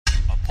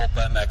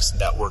Pulpmx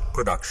Network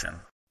production.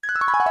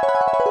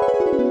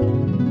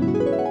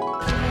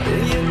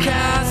 You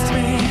cast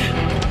me,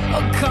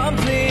 or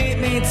complete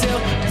me till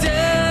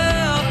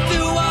death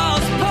do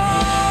us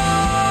part.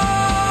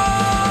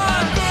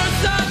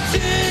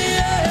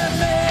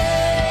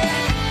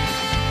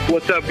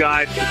 What's up,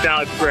 guys? It's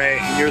Alex Gray,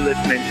 and you're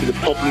listening to the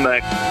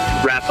Pulpmx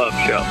Wrap-Up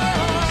Show.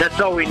 That's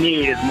all we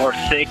need is more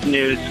fake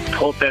news,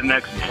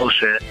 Pulpmx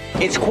bullshit.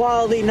 It's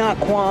quality, not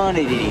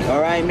quantity. All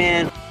right,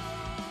 man?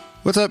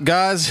 What's up,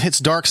 guys? It's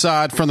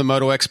Darkside from the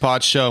Moto X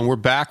Pod Show, and we're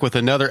back with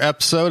another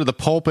episode of the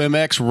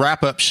Pulpmx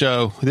Wrap-Up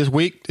Show. This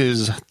week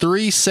is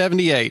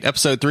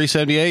episode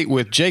 378,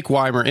 with Jake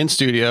Weimer in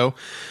studio.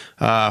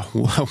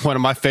 One of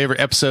my favorite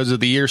episodes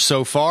of the year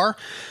so far.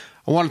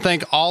 I want to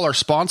thank all our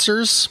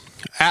sponsors: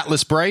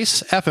 Atlas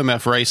Brace,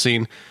 FMF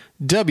Racing,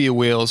 W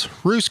Wheels,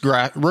 Roost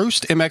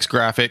MX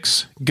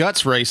Graphics,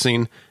 Guts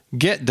Racing,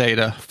 Get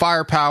Data,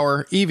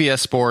 Firepower, EVS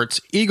Sports,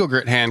 Eagle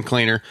Grit Hand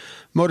Cleaner,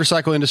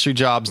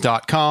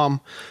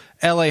 MotorcycleIndustryJobs.com,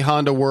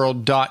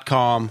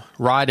 LAHondaWorld.com,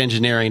 Ride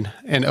Engineering,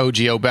 and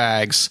OGO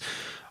Bags.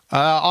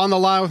 On the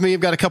line with me, I've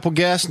got a couple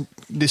guests.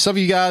 Some of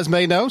you guys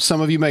may know, some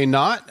of you may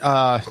not.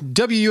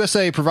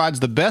 WUSA provides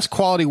the best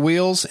quality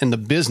wheels in the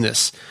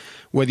business.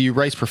 Whether you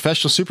race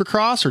professional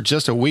supercross or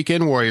just a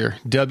weekend warrior,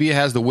 W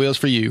has the wheels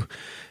for you.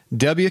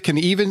 W can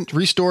even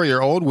restore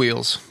your old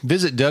wheels.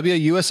 Visit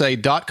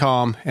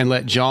WUSA.com and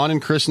let John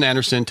and Kristen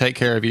Anderson take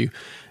care of you.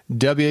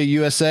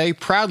 WUSA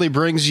proudly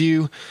brings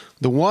you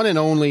the one and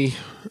only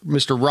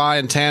Mr.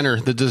 Ryan Tanner,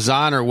 the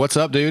designer. What's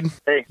up, dude?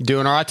 Hey. You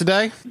doing all right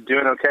today?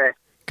 Doing okay.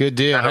 Good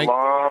deal. Had a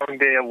long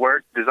day of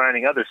work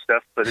designing other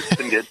stuff, but it's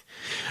been good.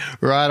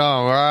 Right on.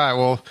 All right.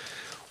 Well,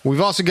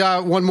 we've also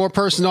got one more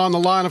person on the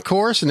line, of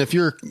course, and if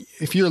you're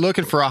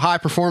looking for a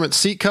high-performance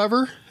seat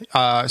cover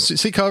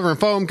and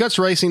foam, Guts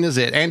Racing is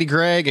it. Andy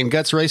Gregg and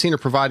Guts Racing are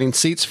providing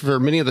seats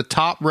for many of the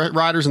top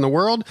riders in the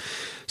world.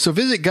 So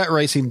visit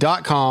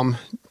gutracing.com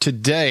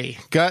today.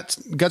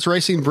 Guts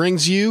Racing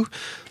brings you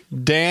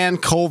Dan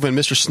Colvin,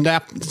 Mr.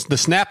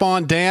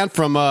 Snap-on Dan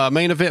from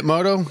Main Event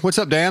Moto. What's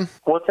up, Dan?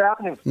 What's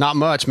happening? Not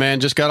much, man.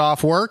 Just got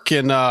off work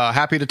and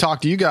happy to talk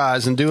to you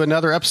guys and do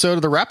another episode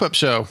of the Wrap-Up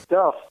Show.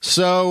 Stuff.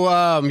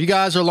 So you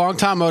guys are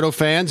longtime Moto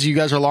fans. You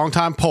guys are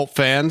longtime Pulp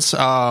fans.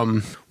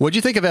 What'd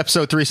you think of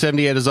episode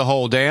 378 as a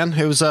whole, Dan?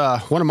 It was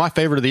one of my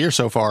favorite of the year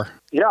so far.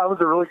 Yeah, it was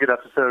a really good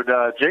episode.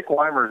 Jake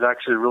Weimer is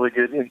actually a really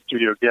good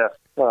in-studio guest.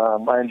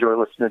 I enjoy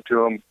listening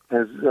to him.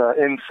 His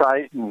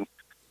insight and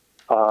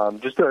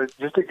just a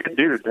good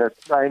dude.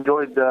 I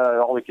enjoyed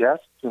all the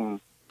guests,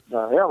 and it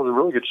was a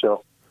really good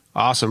show.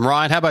 Awesome.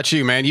 Ryan, how about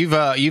you, man?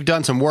 You've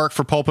done some work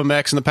for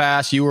Pulpmx in the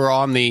past. You were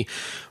on the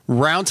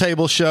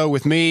Roundtable show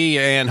with me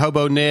and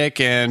Hobo Nick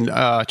and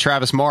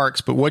Travis Marks,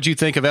 but what'd you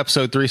think of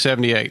episode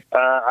 378?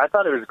 I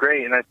thought it was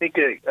great, and I think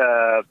it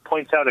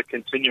points out a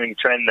continuing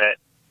trend that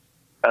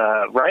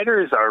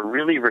riders are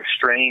really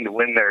restrained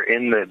when they're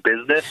in the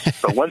business,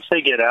 but once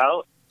they get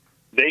out,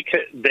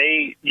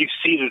 you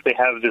see that they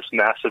have this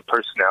massive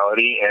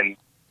personality, and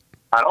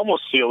I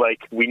almost feel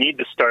like we need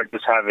to start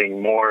just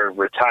having more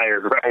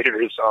retired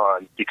riders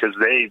on because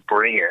they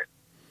bring it.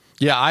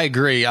 Yeah, I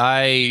agree.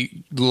 I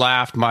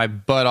laughed my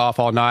butt off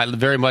all night,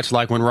 very much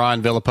like when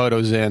Ryan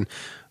Villapoto's in.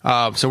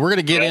 So we're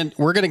gonna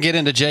get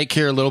into Jake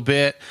here a little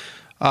bit.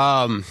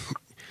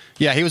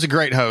 Yeah, he was a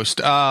great host.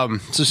 So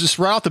just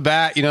right off the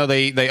bat,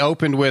 they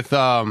opened with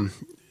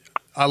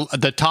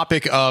the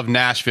topic of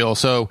Nashville.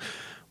 So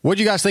what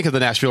did you guys think of the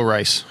Nashville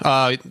race?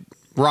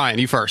 Ryan,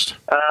 you first.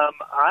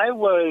 I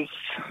was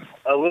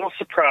a little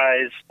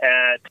surprised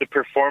at the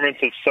performance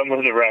of some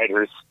of the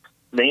riders,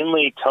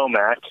 mainly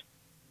Tomac,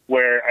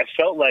 where I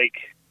felt like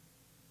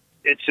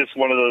it's just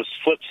one of those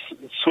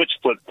switch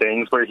flip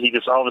things where he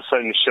just all of a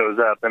sudden shows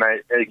up. And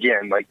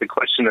the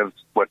question of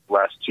what the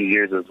last 2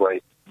 years is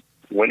like,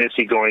 when is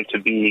he going to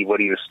be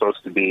what he was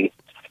supposed to be?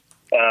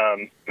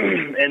 And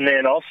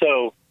then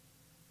also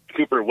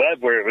Cooper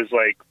Webb, where it was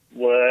like,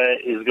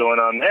 what is going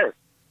on there?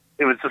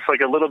 It was just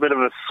like a little bit of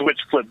a switch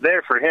flip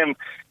there for him,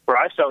 where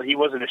I felt he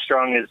wasn't as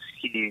strong as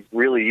he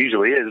really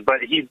usually is,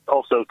 but he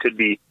also could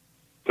be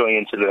going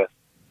into the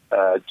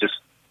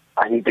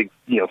I need to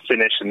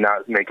finish and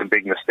not make a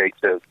big mistake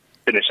to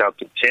finish out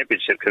the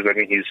championship, because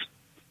he's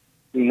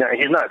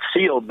not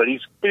sealed, but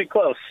he's pretty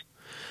close.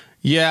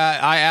 Yeah,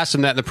 I asked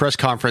him that in the press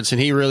conference, and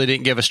he really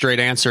didn't give a straight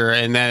answer.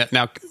 And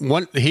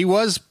he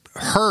was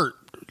hurt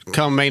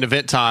come main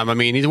event time.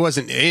 He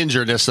wasn't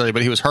injured necessarily,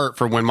 but he was hurt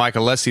from when Mike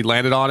Alessi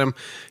landed on him.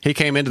 He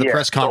came into the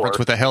press conference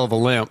with a hell of a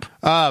limp.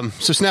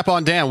 So Snap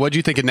on Dan, what did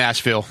you think of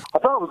Nashville? I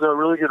thought it was a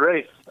really good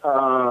race.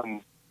 I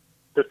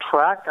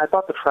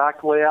thought the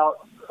track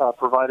layout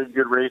provided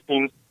good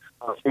racing.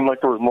 It seemed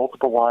like there was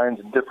multiple lines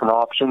and different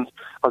options.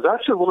 I was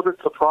actually a little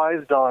bit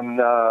surprised on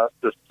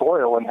the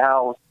soil and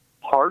how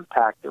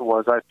hard-packed it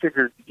was. I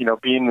figured,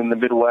 being in the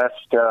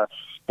Midwest,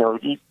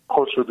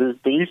 closer to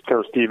the East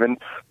Coast even,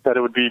 that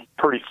it would be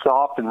pretty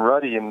soft and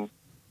ruddy, and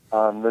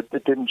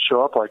it didn't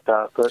show up like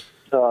that. But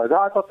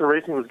I thought the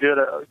racing was good.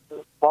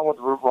 Along with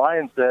what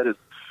Ryan said,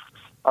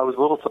 I was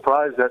a little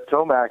surprised that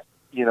Tomac,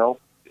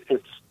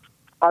 it's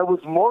I was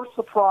more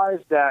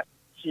surprised that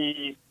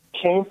he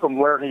came from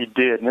where he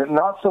did, and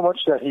not so much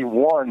that he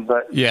won,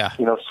 but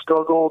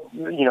struggled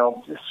in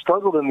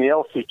the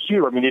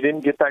LCQ. I mean, he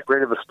didn't get that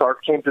great of a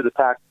start, came to the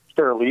pack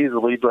fairly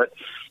easily, but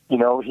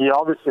he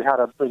obviously had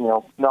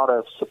not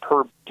a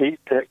superb gate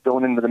pick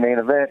going into the main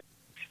event,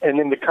 and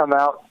then to come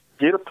out,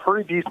 get a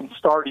pretty decent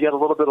start. He had a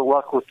little bit of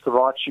luck with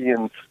Savachi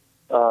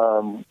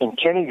and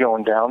Kenny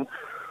going down,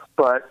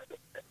 but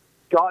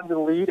got into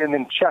the lead and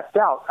then checked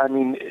out. I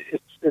mean,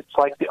 it's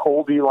like the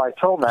old Eli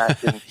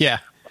Tomac, and yeah,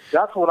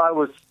 that's what I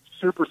was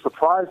super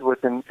surprised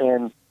with,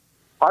 and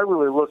I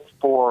really looked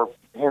for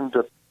him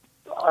to.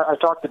 I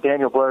talked to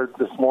Daniel Blair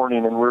this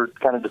morning, and we were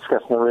kind of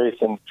discussing the race,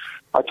 and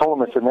I told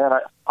him, I said, man,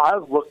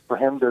 I've looked for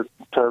him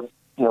to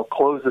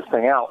close this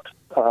thing out.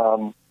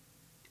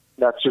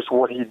 That's just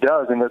what he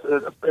does, and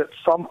at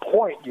some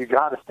point, you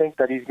got to think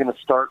that he's going to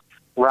start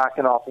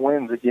racking off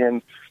wins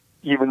again,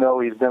 even though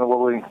he's been a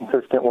little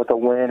inconsistent with a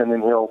win, and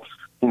then he'll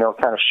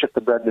kind of shit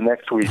the bed the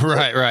next week.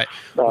 Right.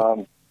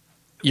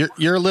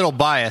 You're a little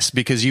biased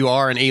because you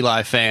are an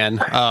Eli fan,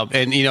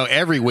 and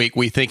every week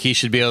we think he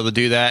should be able to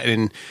do that,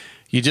 and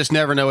you just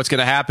never know what's going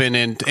to happen.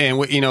 And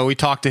we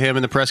talked to him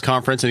in the press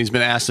conference, and he's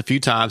been asked a few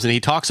times, and he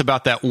talks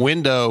about that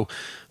window,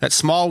 that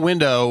small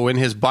window when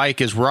his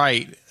bike is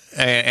right,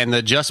 and the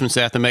adjustments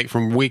they have to make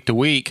from week to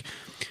week.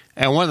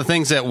 And one of the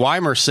things that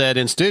Weimer said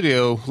in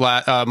studio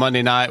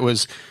Monday night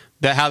was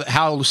that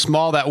how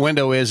small that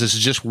window is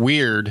just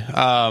weird.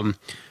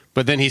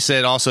 But then he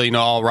said also,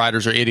 all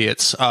riders are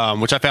idiots,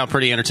 which I found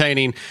pretty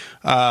entertaining,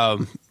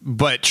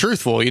 but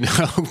truthful,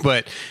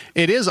 But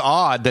it is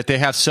odd that they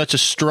have such a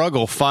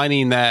struggle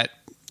finding that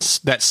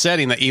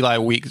setting that Eli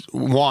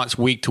wants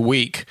week to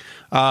week.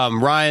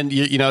 Ryan,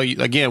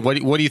 again,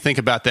 what do you think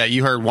about that?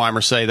 You heard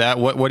Weimer say that.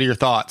 What are your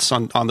thoughts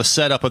on the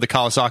setup of the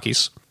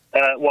Kawasaki's?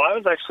 Well, I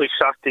was actually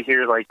shocked to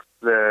hear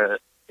the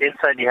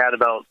insight you had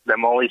about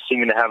them always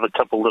seeming to have a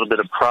couple little bit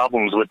of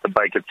problems with the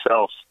bike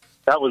itself.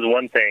 That was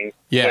one thing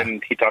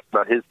when he talked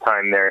about his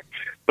time there.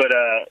 But,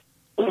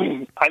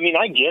 I mean,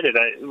 I get it.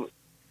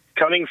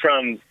 Coming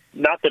from,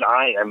 not that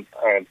I am,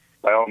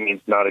 by all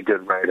means, not a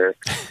good writer,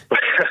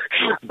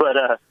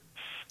 but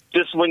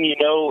just when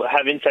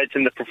have insights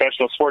into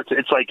professional sports,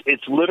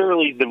 it's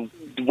literally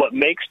what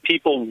makes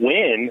people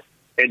win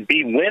and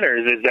be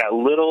winners is that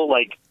little,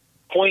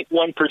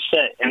 0.1%.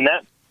 And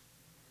that,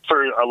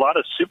 for a lot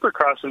of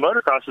supercross and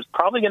motocross, is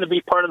probably going to be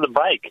part of the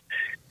bike.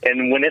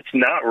 And when it's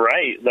not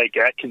right,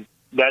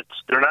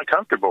 they're not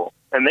comfortable,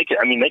 and they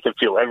can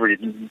feel every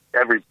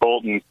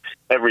bolt and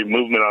every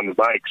movement on the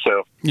bike.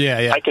 So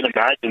I can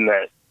imagine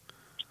that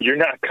you're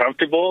not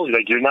comfortable,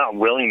 you're not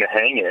willing to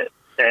hang it,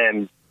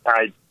 and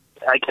I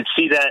can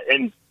see that.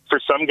 And for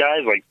some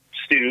guys like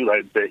Stu,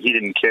 that he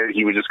didn't care,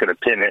 he was just going to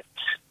pin it.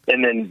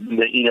 And then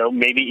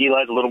maybe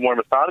Eli's a little more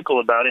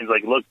methodical about it. He's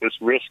like, look, this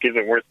risk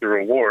isn't worth the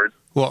reward.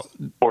 Well,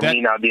 for me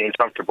not being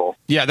comfortable.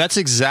 Yeah, that's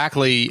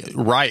exactly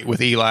right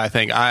with Eli. I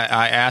think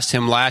I asked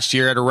him last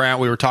year at a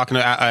round. We were talking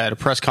at a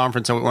press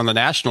conference on the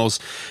Nationals.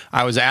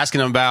 I was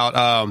asking him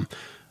about,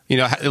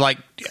 like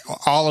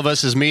all of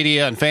us as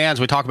media and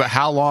fans, we talk about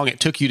how long it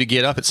took you to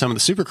get up at some of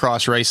the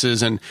Supercross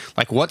races and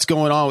what's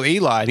going on with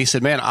Eli. And he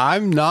said, man,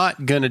 I'm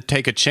not going to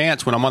take a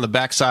chance when I'm on the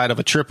backside of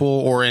a triple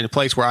or in a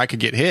place where I could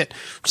get hit.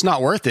 It's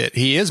not worth it.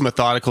 He is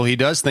methodical. He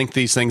does think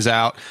these things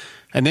out.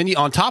 And then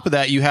on top of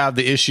that, you have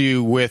the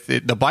issue with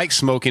the bike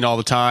smoking all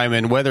the time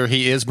and whether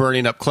he is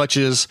burning up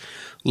clutches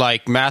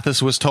like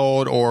Mathis was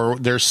told, or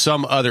there's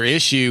some other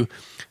issue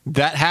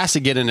that has to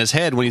get in his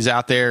head when he's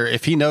out there.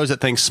 If he knows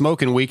that things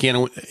smoking week in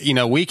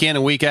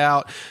and week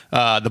out,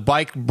 the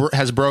bike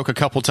has broke a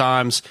couple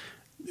times.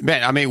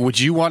 Man, I mean, would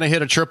you want to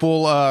hit a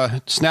triple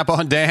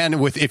snap-on Dan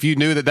if you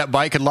knew that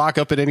bike could lock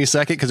up at any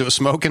second because it was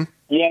smoking?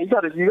 Yeah, you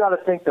got to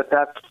think that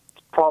that's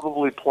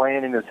probably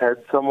playing in his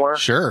head somewhere.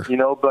 Sure,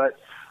 but.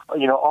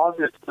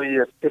 Obviously,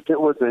 if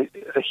it was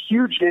a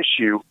huge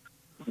issue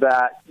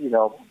that,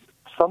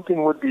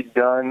 something would be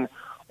done,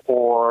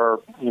 or,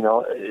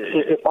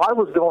 if I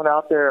was going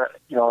out there,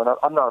 and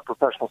I'm not a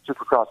professional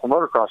supercross and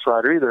motocross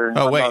rider either. And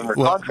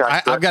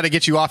I've got to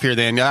get you off here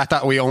then. I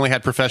thought we only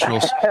had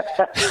professionals.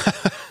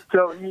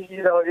 So,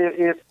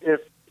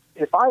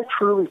 if I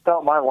truly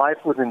felt my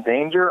life was in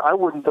danger, I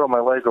wouldn't throw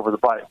my leg over the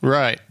bike.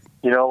 Right.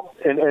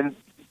 And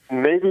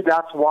maybe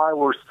that's why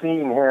we're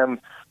seeing him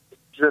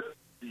just,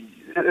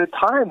 at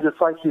times it's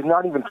like he's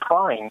not even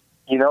trying,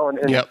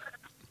 and yep.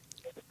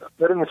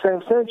 But in the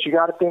same sense, you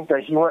got to think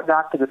that he went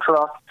back to the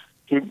truck.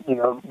 He,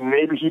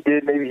 maybe he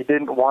did, maybe he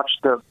didn't watch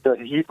the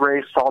heat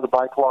race, saw the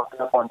bike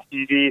walking up on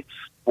TV,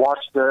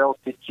 watched the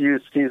LCQ,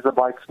 sees the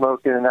bike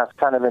smoking, and that's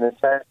kind of in his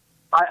head.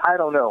 I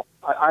don't know.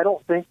 I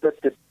don't think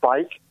that the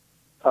bike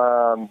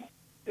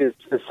is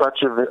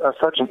such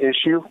an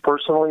issue.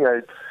 Personally,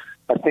 I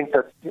think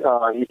that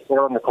he's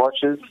there on the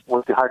clutches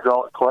with the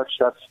hydraulic clutch.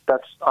 That's.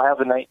 I have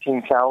a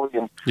 19 Cali,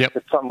 and yep.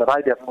 It's something that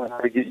I definitely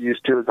have to get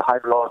used to is the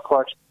hydraulic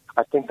clutch.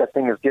 I think that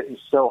thing is getting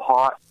so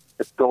hot,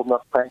 it's building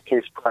up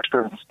crankcase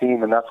pressure and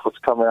steam, and that's what's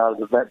coming out of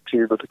the vent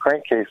tube of the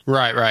crankcase.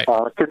 Right.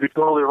 It could be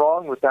totally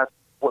wrong, but that's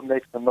what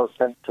makes the most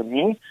sense to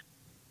me.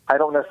 I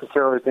don't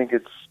necessarily think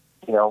it's,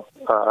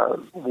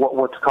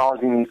 what's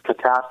causing these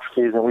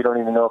catastrophes, and we don't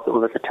even know if it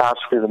was a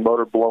catastrophe, the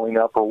motor blowing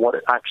up, or what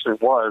it actually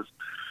was.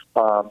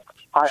 Sure.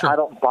 I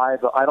don't buy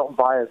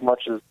as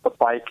much as the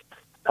bike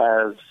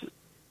as,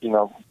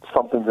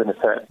 something's in his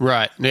head.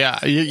 Right. Yeah.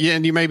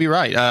 And you may be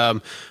right.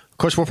 Of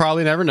course, we'll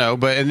probably never know.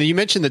 But and you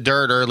mentioned the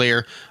dirt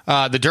earlier.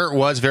 The dirt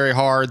was very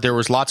hard. There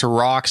was lots of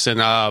rocks, and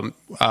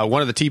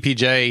one of the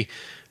TPJ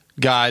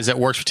guys that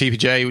works for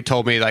TPJ who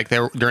told me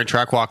during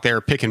track walk they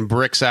were picking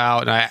bricks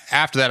out. And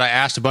after that, I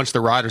asked a bunch of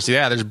the riders.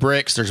 Yeah, there's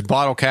bricks, there's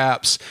bottle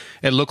caps.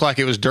 It looked like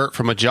it was dirt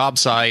from a job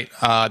site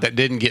that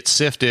didn't get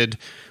sifted.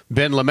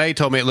 Ben LeMay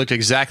told me it looked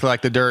exactly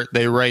like the dirt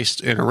they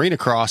raced in Arena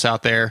Cross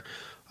out there.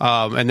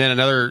 And then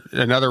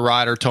another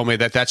rider told me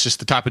that's just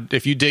the type of,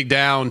 if you dig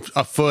down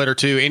a foot or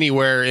two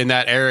anywhere in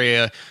that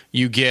area,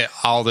 you get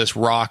all this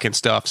rock and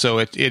stuff. So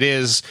it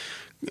is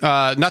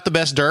not the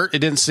best dirt. It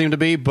didn't seem to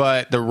be,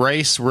 but the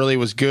race really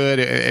was good.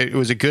 It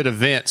was a good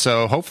event.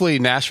 So hopefully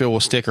Nashville will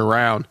stick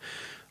around.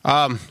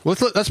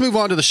 Let's move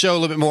on to the show a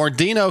little bit more.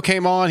 Dino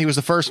came on. He was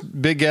the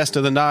first big guest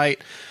of the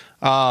night.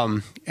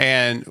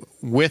 And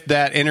with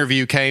that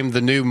interview came the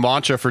new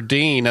mantra for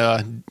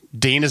Dean.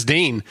 Dean is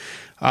Dean.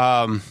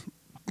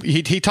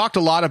 He talked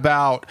a lot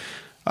about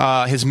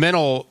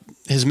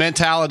his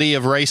mentality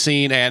of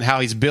racing and how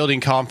he's building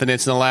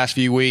confidence in the last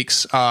few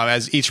weeks.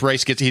 As each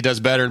race he does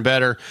better and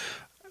better.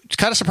 It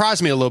kind of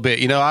surprised me a little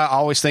bit. I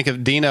always think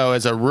of Dino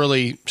as a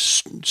really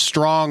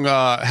strong,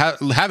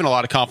 having a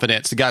lot of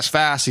confidence. The guy's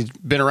fast. He's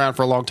been around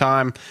for a long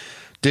time.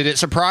 Did it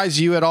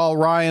surprise you at all,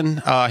 Ryan,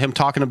 him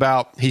talking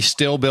about he's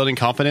still building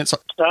confidence?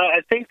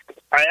 I think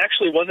I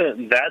actually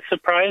wasn't that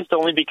surprised,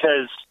 only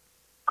because,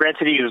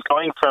 granted, he was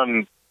going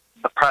from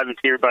a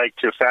privateer bike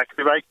to a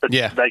factory bike, but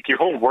your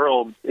whole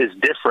world is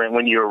different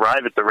when you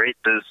arrive at the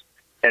races,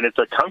 and it's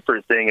a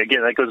comfort thing.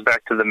 Again, that goes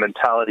back to the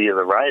mentality of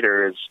the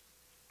rider.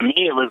 To me,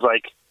 it was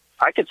like,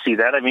 I could see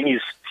that. I mean,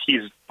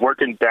 he's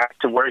working back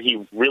to where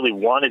he really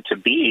wanted to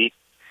be,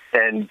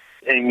 and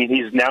I mean,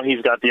 he's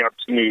got the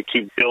opportunity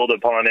to build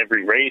upon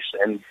every race,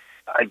 and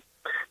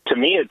to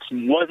me, it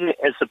wasn't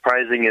as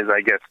surprising as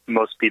I guess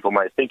most people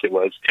might think it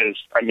was. Because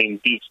I mean,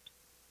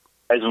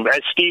 as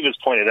Steve has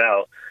pointed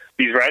out,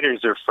 these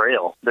riders are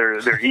frail.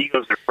 Their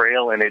egos are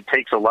frail, and it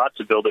takes a lot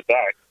to build it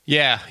back.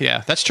 Yeah,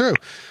 that's true.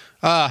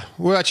 What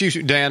about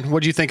you, Dan?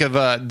 What do you think of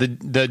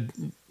the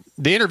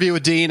interview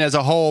with Dean as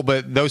a whole,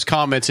 but those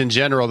comments in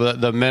general,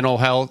 the mental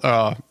health,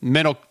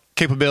 mental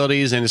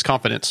capabilities, and his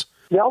confidence?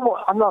 Yeah,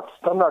 I'm not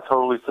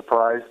totally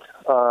surprised.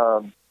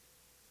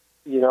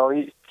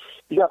 You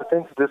got to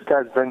think that this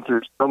guy's been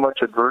through so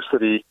much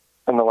adversity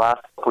in the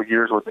last couple of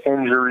years with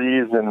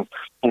injuries, and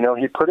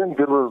he put in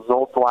good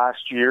results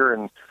last year,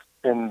 and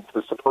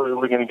was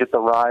supposedly going to get the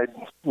ride,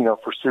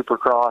 for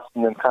Supercross,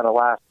 and then kind of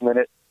last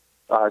minute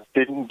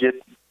didn't get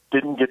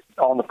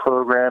on the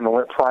program and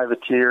went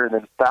privateer, and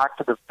then back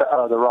to the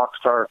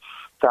Rockstar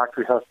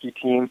Factory Husky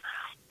team.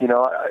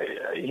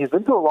 He's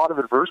been through a lot of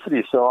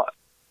adversity, so.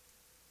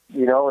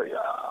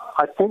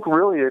 I think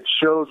really it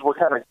shows what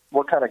kind of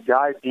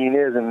guy Dean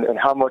is, and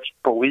how much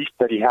belief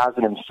that he has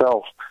in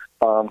himself,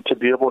 to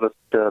be able to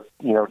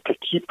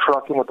keep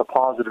trucking with a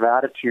positive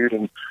attitude.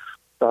 And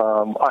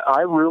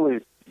I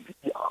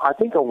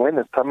think a win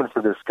is coming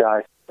for this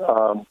guy,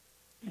 in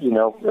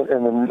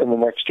the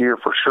next year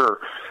for sure.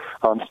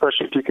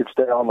 Especially if he could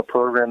stay on the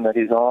program that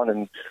he's on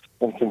and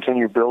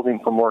continue building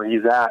from where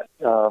he's at.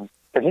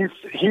 And he's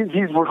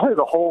really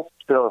the whole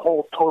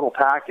total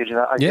package. And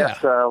I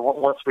guess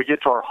once we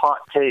get to our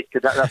hot take,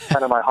 that's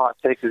kind of my hot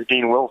take is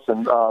Dean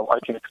Wilson. I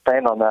can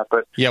expand on that,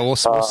 but we'll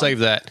save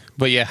that.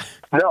 But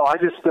no, I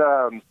just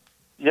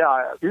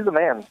he's a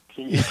man.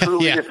 He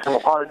truly is in a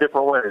lot of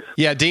different ways.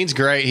 Yeah, Dean's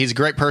great. He's a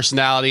great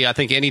personality. I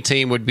think any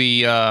team would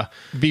be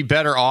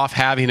better off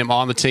having him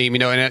on the team.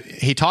 And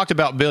he talked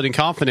about building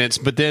confidence,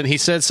 but then he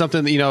said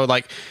something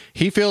that,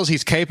 he feels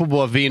he's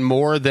capable of being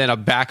more than a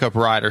backup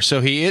rider.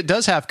 So it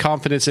does have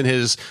confidence in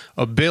his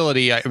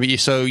ability. I mean,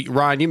 so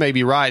Ryan, you may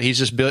be right. He's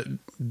just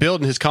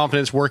building his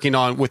confidence, working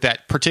on with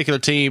that particular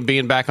team,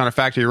 being back on a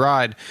factory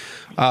ride.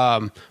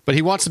 But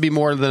he wants to be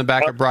more than a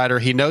backup rider.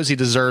 He knows he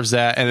deserves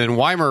that. And then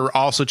Weimer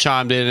also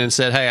chimed in and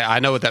said, "Hey, I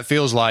know what that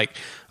feels like."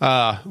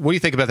 What do you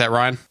think about that,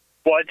 Ryan?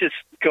 Well, just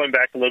going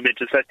back a little bit,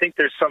 I think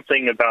there's a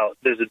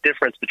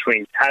difference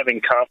between having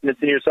confidence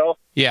in yourself,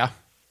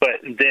 but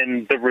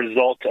then the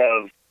result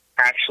of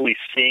actually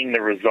seeing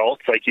the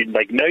results. You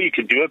know you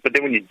can do it, but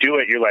then when you do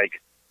it, you're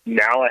like,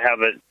 now I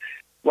have it.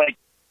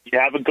 You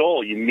have a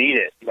goal, you meet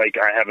it. I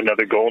have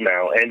another goal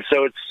now, and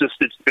so it's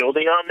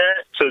building on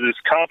that. So there's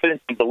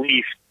confidence and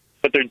belief,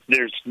 but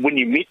there's when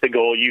you meet the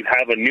goal, you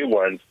have a new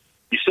one.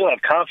 You still have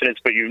confidence,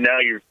 but you've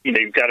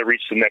got to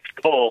reach the next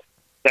goal.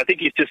 And I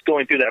think he's just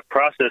going through that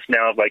process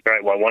now of all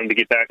right, well, I wanted to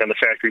get back on the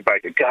factory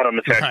bike. I got on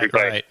the factory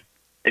bike, right.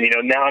 And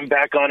now I'm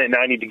back on it. Now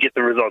I need to get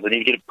the results. I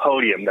need to get a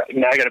podium.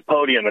 Now I got a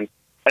podium, and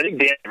I think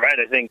Dan's right.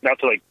 I think not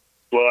to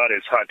blow out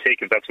his hot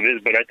take if that's what it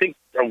is, but I think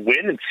a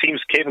win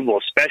seems capable,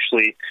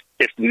 especially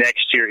if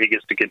next year he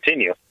gets to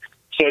continue.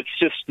 So it's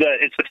just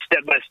it's a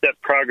step-by-step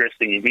progress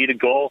thing. You meet a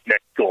goal,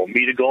 next goal,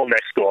 meet a goal,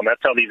 next goal, and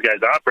that's how these guys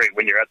operate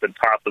when you're at the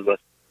top of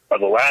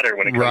the ladder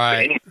when it comes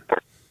to any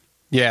sport.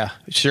 Yeah,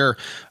 sure.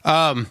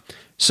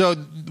 So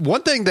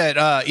one thing that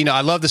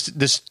I love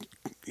this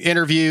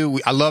interview.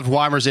 I loved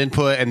Weimer's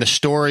input and the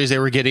stories they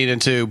were getting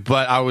into,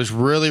 but I was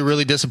really,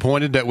 really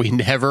disappointed that we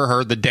never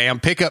heard the damn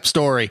pickup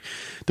story,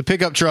 the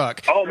pickup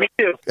truck. Oh, me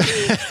too.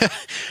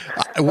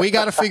 We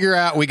got to figure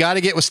out. We got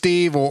to get with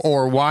Steve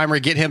or Weimer,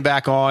 get him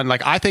back on.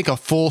 Like, I think a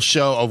full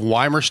show of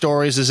Weimer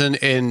stories is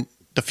in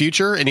the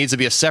future. It needs to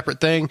be a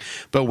separate thing,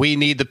 but we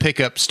need the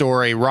pickup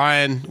story.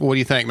 Ryan, what do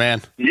you think,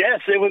 man?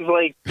 Yes, it was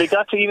like they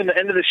got to even the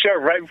end of the show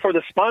right before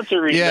the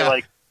sponsor read. Yeah. They're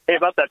like, hey,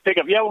 about that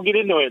pickup. Yeah, we'll get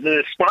into it. And then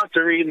the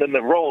sponsor read and then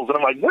the rolls. And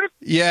I'm like, what?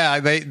 Yeah,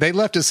 they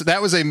left us.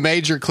 That was a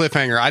major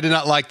cliffhanger. I did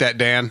not like that,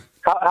 Dan.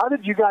 How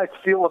did you guys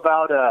feel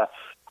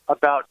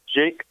about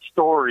Jake's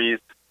stories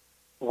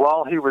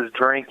while he was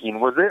drinking?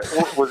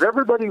 Was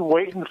everybody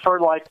waiting for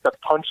like the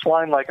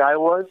punchline like I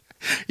was?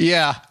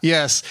 Yeah.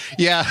 Yes.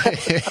 Yeah.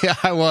 Yeah,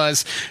 I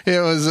was.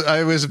 It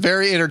was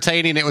very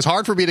entertaining. It was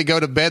hard for me to go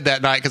to bed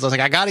that night because I was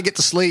like, I got to get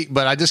to sleep,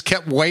 but I just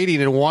kept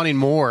waiting and wanting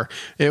more.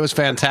 It was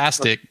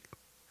fantastic.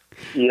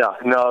 Yeah,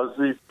 no,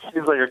 he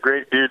seems like a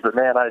great dude, but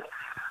man,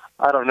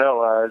 I don't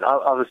know.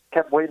 I was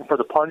kept waiting for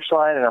the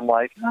punchline, and I'm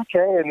like,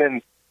 okay, and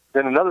then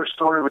another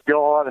story would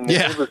go on, and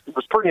it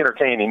was pretty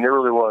entertaining. It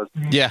really was.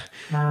 Yeah.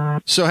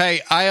 So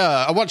hey,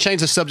 I want to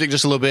change the subject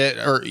just a little bit.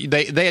 Or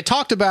they had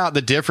talked about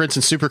the difference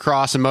in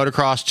Supercross and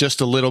motocross just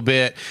a little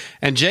bit,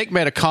 and Jake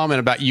made a comment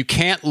about you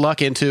can't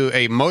luck into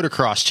a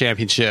motocross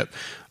championship.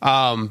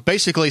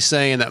 Basically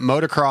saying that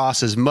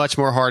motocross is much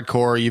more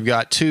hardcore. You've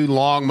got two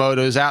long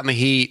motos out in the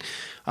heat.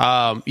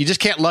 You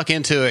just can't luck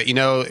into it. You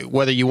know,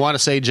 whether you want to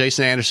say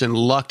Jason Anderson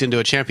lucked into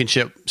a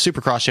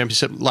Supercross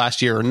championship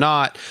last year or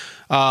not.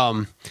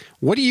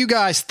 What do you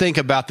guys think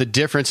about the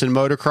difference in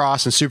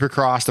motocross and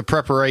Supercross, the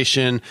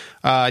preparation?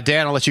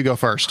 Dan, I'll let you go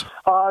first.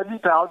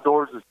 Just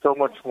outdoors is so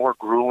much more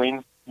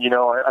grueling. You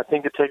know, I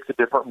think it takes a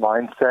different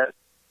mindset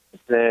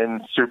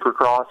than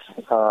Supercross.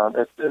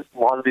 A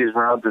lot of these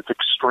rounds, it's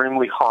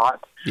extremely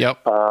hot.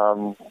 Yep.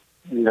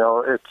 You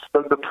know, it's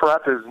the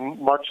prep is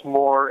much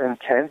more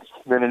intense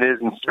than it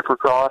is in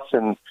Supercross,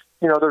 and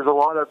you know, there's a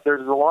lot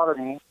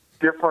of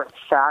different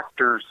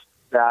factors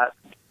that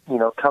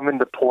come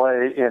into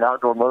play in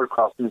outdoor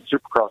motocross and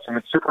Supercross. I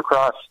mean,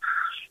 Supercross,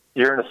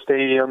 you're in a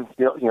stadium.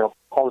 You know,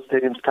 all the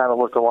stadiums kind of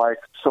look alike,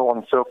 so on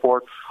and so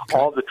forth. Okay.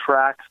 All the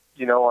tracks,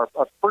 are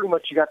pretty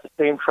much you got the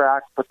same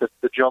track, but the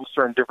jumps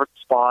are in different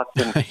spots,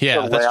 and yeah,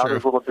 the layout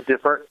is a little bit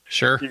different.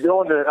 Sure. You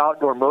go into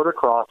outdoor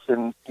motocross,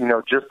 and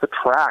just the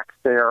tracks,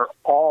 they are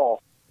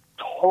all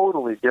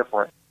totally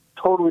different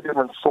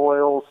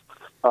soils,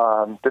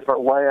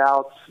 different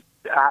layouts,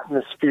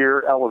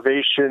 atmosphere,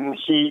 elevation,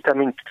 heat. I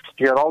mean,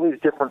 you got all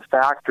these different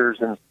factors,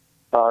 and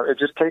it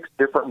just takes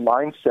different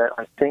mindset,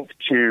 I think,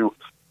 to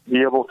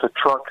be able to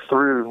truck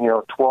through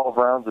 12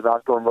 rounds of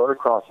outdoor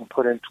motocross and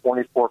put in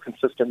 24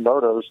 consistent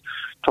motos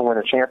to win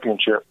a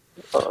championship.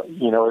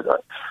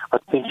 I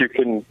think you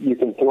can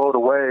blow it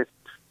away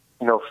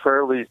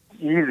fairly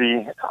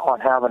easy on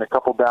having a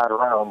couple bad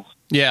rounds.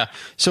 Yeah.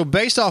 So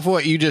based off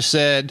what you just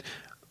said,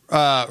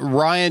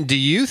 Ryan, do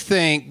you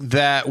think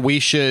that we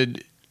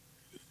should,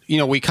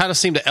 we kind of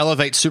seem to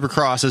elevate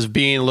Supercross as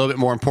being a little bit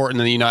more important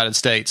than the United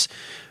States,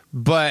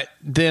 but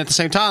then at the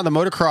same time, the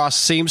motocross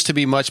seems to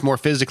be much more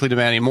physically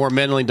demanding, more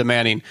mentally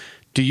demanding.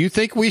 Do you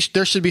think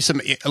there should be some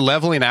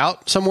leveling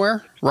out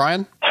somewhere,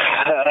 Ryan?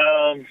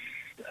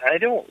 I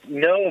don't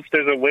know if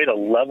there's a way to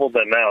level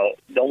them out,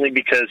 only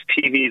because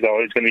TV is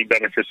always going to be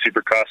better for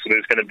Supercross, so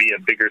there's going to be a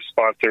bigger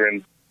sponsor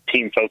and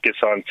team focus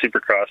on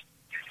Supercross.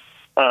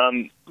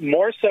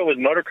 More so with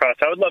motocross,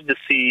 I would love to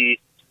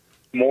see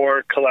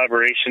more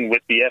collaboration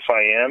with the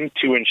FIM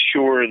to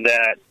ensure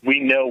that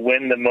we know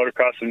when the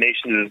Motocross of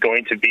Nations is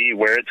going to be,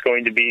 where it's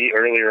going to be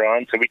earlier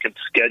on, so we can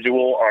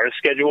schedule our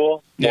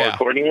schedule more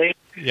accordingly.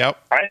 Yep.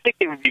 I think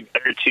it would be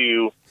better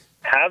to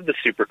have the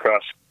Supercross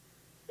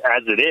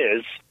as it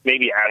is,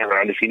 maybe add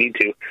around if you need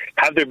to,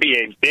 have there be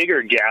a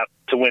bigger gap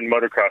to when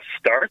motocross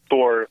starts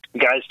for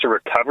guys to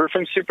recover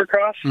from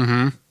Supercross,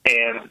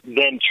 and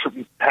then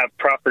have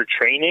proper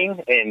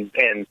training and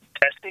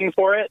testing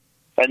for it.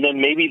 And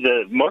then maybe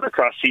the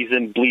motocross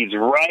season bleeds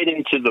right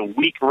into the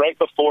week right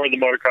before the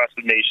Motocross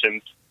of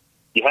Nations.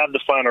 You have the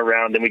final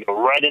round, then we go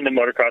right into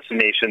Motocross of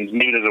Nations.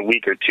 Maybe there's a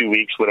week or 2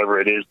 weeks, whatever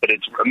it is, but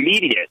it's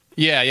immediate.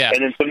 Yeah.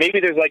 And then so maybe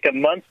there's like a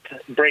month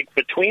break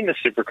between the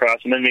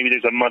Supercross, and then maybe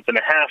there's a month and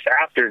a half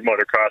after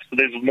Motocross. So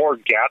there's more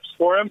gaps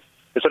for them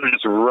instead of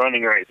just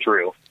running right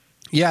through.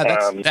 Yeah,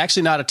 that's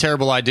actually not a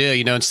terrible idea.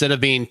 Instead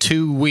of being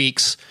 2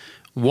 weeks,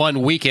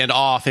 1 weekend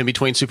off in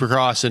between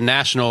Supercross and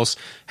Nationals,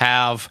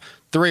 have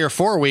 3 or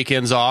 4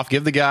 weekends off,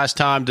 give the guys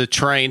time to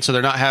train so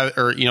they're not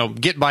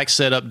get bike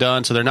setup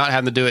done so they're not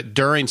having to do it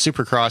during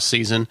Supercross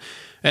season.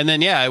 And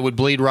then, it would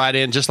bleed right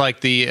in just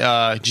like the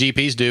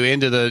GPs do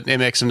into the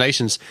MX of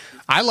Nations.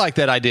 I like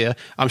that idea.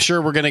 I'm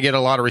sure we're going to get a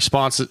lot of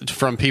response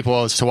from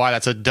people as to why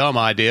that's a dumb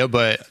idea,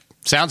 but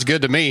sounds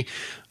good to me.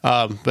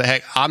 But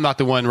heck, I'm not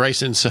the one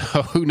racing, so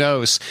who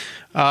knows?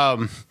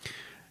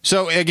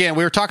 So again,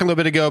 we were talking a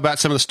little bit ago about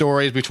some of the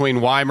stories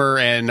between Weimer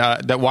and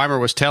that Weimer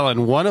was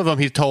telling. One of them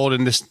he told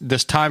in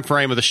this time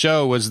frame of the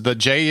show was the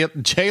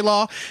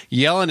J-Law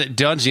yelling at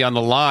Dungey on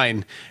the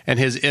line and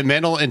his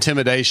mental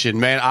intimidation.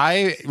 Man,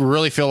 I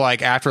really feel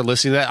like after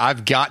listening to that,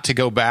 I've got to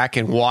go back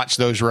and watch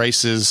those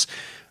races,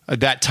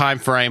 that time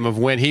frame of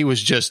when he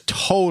was just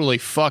totally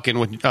fucking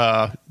with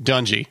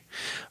Dungey.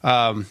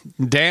 Dan,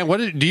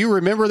 do you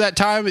remember that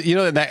time,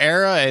 in that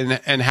era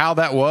and how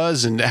that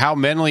was and how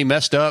mentally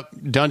messed up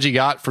Dungey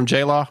got from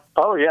J-Law?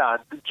 Oh, yeah.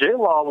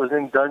 J-Law was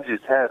in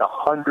Dungey's head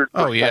 100%.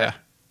 Oh, yeah.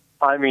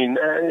 I mean,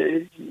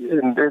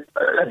 J-Law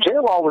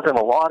was in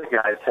a lot of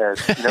guys'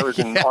 heads. He was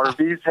in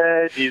RV's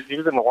head. He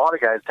was in a lot of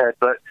guys' head.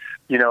 But,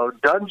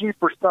 Dungey,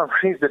 for some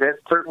reason, it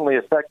certainly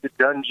affected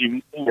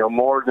Dungey,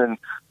 more than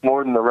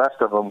the rest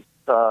of them.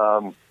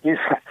 It's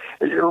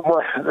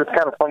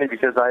kind of funny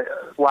because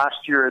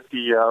last year at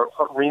the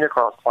Arena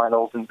Cross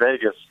Finals in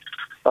Vegas,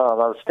 I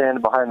was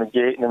standing behind the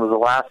gate, and it was the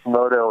last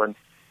moto, and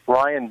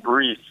Ryan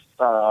Brees,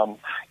 I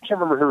can't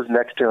remember who was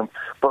next to him,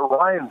 but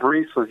Ryan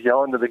Brees was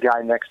yelling to the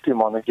guy next to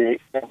him on the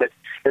gate, and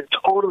it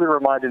totally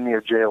reminded me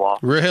of J-Law.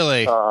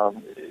 Really? Oh,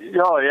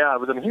 yeah.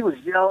 But, he was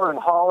yelling and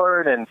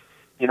hollering and,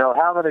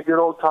 having a good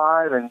old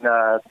time, and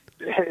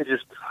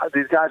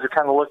these guys are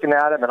kind of looking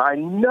at him, and I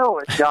know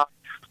it got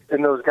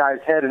in those guys'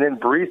 head, and then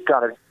Brees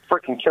got a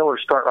freaking killer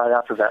start right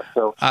after that.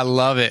 So I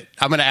love it.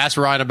 I'm going to ask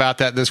Ryan about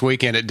that this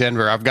weekend at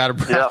Denver. I got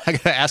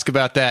to ask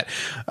about that.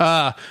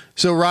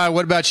 So Ryan,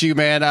 what about you,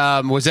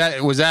 man? Was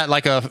that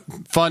like a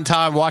fun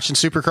time watching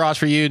Supercross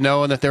for you,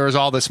 knowing that there was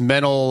all this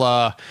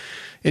mental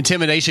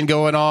intimidation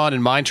going on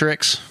and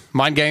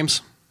mind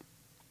games?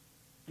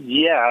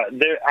 Yeah,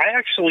 I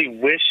actually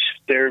wish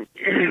there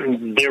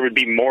would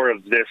be more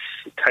of this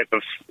type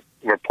of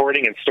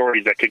reporting and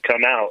stories that could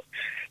come out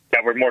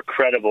that were more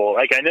credible.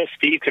 Like, I know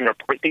Steve can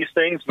report these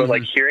things, but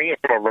like hearing it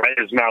from a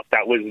writer's mouth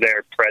that was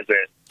there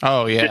present.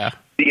 Oh, yeah. Just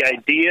the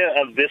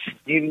idea of this,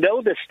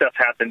 this stuff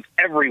happens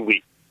every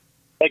week.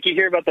 Like, you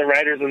hear about the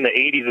riders in the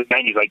 80s and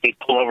 90s, like, they'd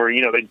pull over,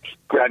 they'd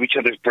grab each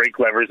other's brake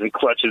levers and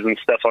clutches and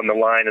stuff on the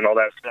line and all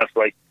that stuff.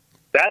 Like,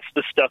 that's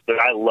the stuff that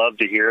I love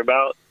to hear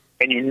about,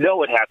 and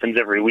it happens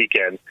every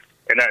weekend.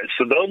 And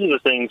so those are the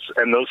things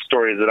and those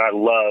stories that I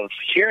love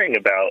hearing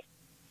about.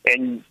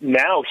 And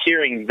now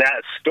hearing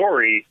that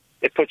story,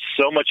 it puts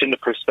so much into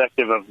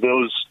perspective of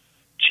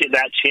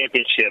that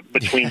championship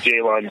between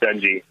J-Law and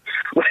Dungey.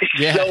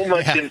 So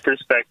much in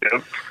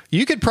perspective.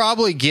 You could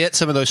probably get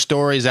some of those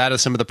stories out of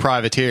some of the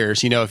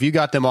privateers. If you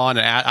got them on,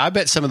 and I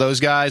bet some of those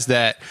guys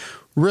that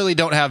really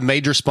don't have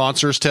major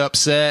sponsors to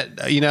upset,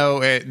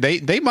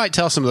 they might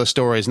tell some of those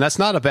stories, and that's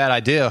not a bad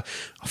idea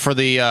for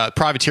the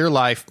privateer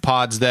life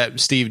pods that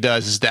Steve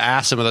does, is to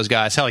ask some of those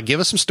guys, hell, give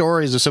us some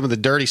stories of some of the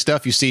dirty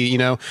stuff you see,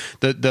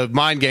 the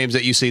mind games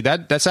that you see.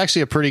 That's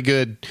actually a pretty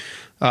good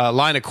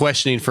line of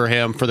questioning for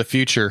him for the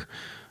future.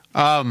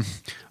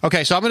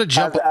 Okay, so I'm going to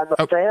jump. As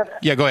a fan,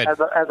 yeah, go ahead.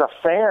 As a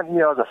fan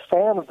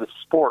of the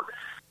sport,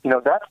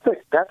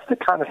 that's the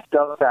kind of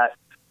stuff that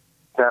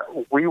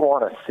we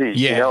want to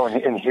see,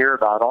 and hear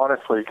about,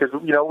 honestly, because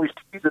we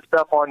see the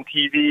stuff on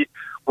TV,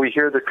 we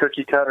hear the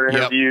cookie cutter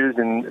interviews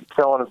and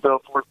so on and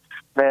so forth.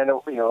 Man,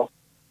 the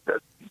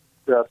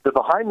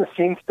behind the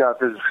scenes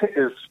stuff is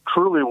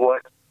truly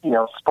what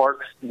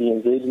sparks the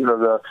engagement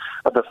of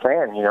the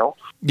fan.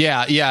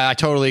 Yeah, I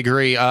totally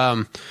agree.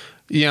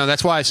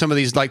 That's why some of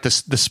these, like the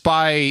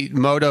spy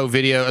moto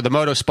video, the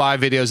moto spy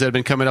videos that have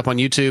been coming up on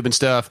YouTube and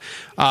stuff,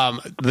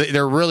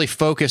 they're really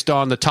focused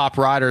on the top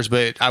riders,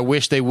 but I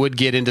wish they would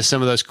get into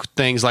some of those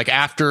things. Like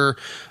after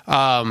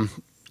a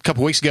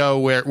couple weeks ago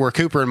where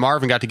Cooper and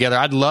Marvin got together,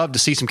 I'd love to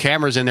see some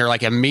cameras in there,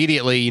 like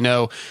immediately,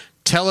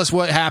 tell us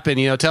what happened,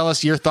 tell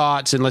us your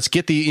thoughts, and let's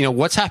get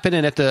what's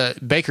happening at the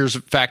Baker's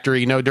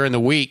factory, during the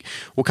week.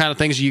 What kind of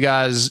things you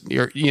guys,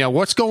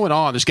 what's going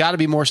on? There's got to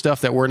be more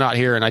stuff that we're not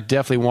hearing. I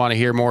definitely want to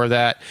hear more of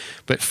that,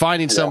 but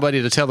finding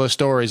somebody to tell those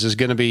stories is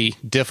going to be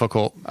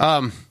difficult.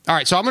 All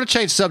right, so I'm going to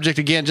change subject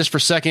again just for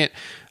a second.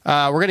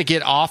 We're going to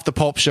get off the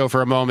Pulp Show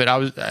for a moment.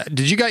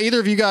 Either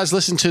of you guys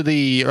listen to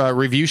the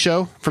review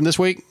show from this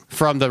week,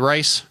 from the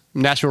race,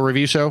 Nashville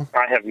review show?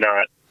 I have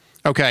not.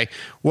 Okay.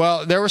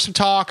 Well, there was some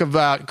talk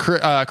about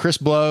Chris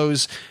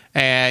Blows,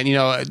 and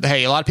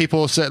hey, a lot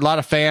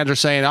of fans are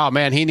saying, "Oh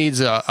man, he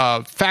needs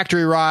a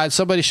factory ride.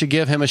 Somebody should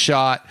give him a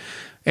shot."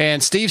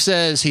 And Steve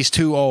says he's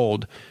too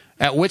old.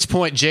 At which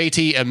point,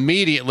 JT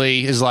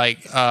immediately is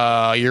like,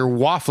 "You're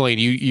waffling.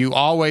 You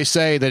always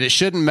say that it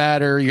shouldn't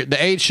matter.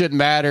 The age shouldn't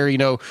matter.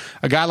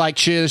 A guy like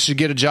Chiz should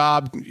get a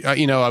job.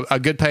 A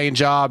good paying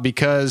job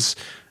because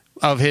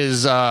of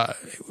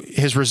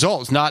his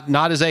results,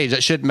 not his age.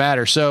 That shouldn't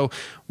matter." So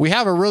we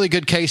have a really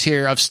good case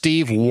here of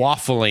Steve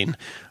waffling.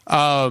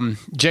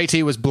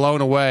 JT was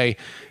blown away.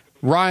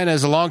 Ryan,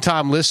 as a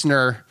longtime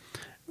listener,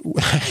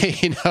 what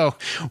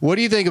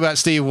do you think about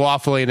Steve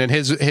waffling and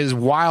his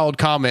wild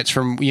comments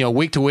from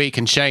week to week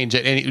and change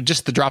at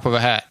just the drop of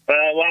a hat?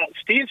 Well,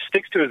 Steve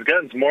sticks to his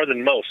guns more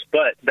than most,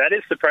 but that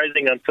is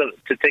surprising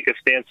to take a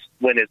stance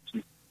when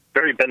it's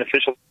very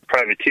beneficial to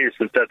privateers,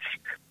 since that's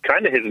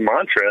kind of his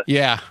mantra.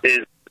 Yeah.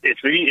 Is if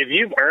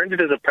you've earned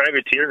it as a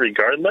privateer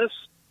regardless,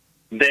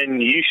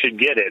 then you should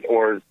get it,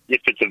 or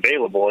if it's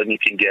available and you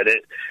can get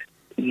it.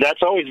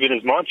 That's always been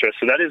his mantra,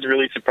 so that is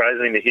really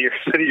surprising to hear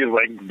that he was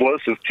like,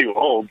 Bliss is too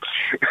old.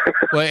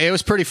 Well, it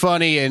was pretty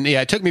funny, and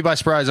yeah, it took me by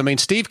surprise. I mean,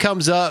 Steve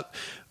comes up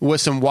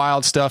with some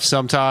wild stuff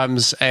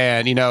sometimes,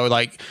 and you know,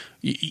 like,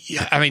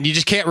 I mean, you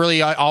just can't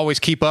really always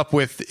keep up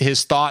with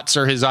his thoughts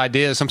or his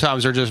ideas.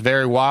 Sometimes they're just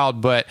very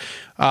wild, but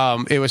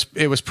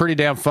it was pretty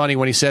damn funny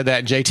when he said that.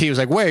 And JT was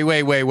like, wait.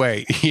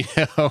 You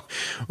know,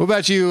 what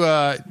about you,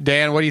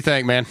 Dan? What do you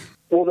think, man?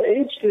 Well, the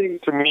age thing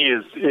to me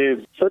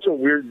is such a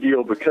weird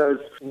deal because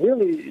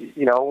really,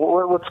 you know,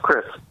 what's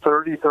Chris,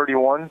 30,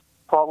 31,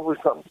 probably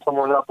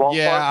somewhere in that ballpark?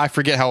 Yeah, I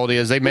forget how old he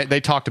is.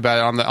 They talked about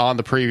it on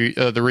the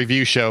preview, the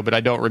review show, but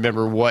I don't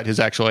remember what his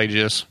actual age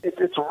is.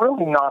 It's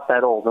really not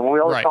that old. And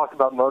we always talk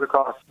about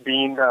motocross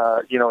being,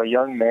 you know, a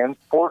young man's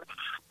sport.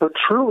 But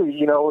truly,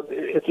 you know,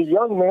 it's a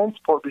young man's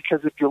sport because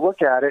if you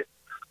look at it,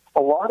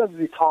 a lot of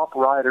the top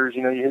riders,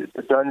 you know,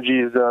 the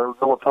Dungies, the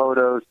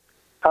Villapotos,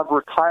 have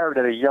retired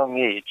at a young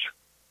age.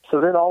 So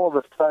then all of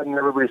a sudden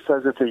everybody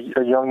says it's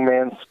a young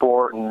man's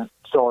sport and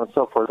so on and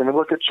so forth. I mean,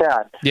 look at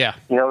Chad. Yeah.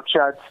 You know,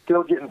 Chad's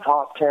still getting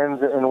top tens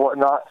and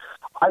whatnot.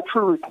 I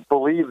truly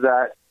believe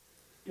that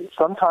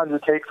sometimes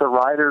it takes a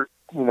rider,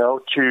 you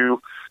know,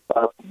 to,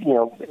 you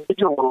know,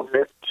 age a little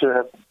bit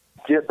to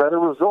get better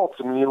results.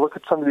 I mean, you look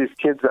at some of these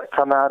kids that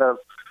come out of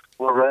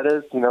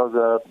Loretta's, you know,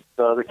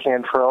 the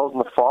Cantrells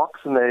and the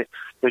Fox, and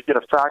they get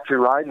a factory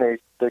ride and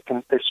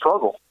they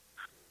struggle.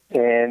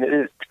 And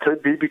it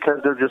could be because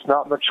they're just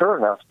not mature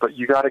enough. But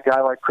you got a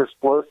guy like Chris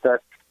Bliss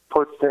that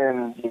puts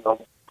in, you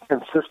know,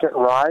 consistent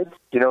rides,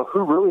 you know,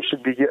 who really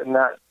should be getting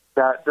that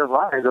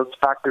ride, those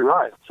factory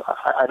rides.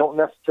 I don't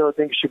necessarily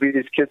think it should be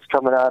these kids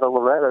coming out of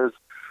Loretta's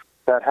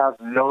that have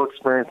no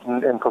experience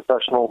in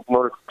professional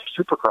motor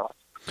supercross.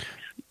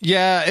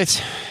 Yeah,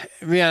 it's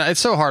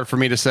so hard for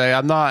me to say.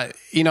 I'm not,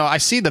 you know, I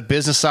see the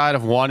business side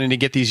of wanting to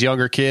get these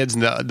younger kids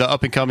and the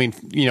up and coming,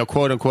 you know,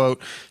 quote unquote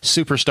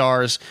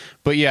superstars.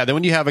 But yeah, then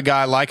when you have a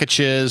guy like a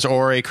Chiz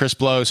or a Chris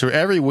Blows who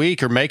every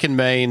week are making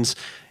mains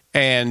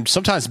and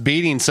sometimes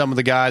beating some of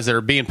the guys that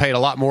are being paid a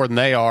lot more than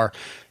they are,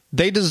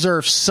 they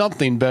deserve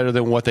something better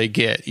than what they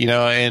get, you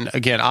know. And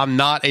again, I'm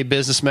not a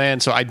businessman,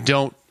 so I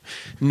don't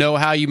know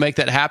how you make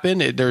that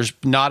happen. There's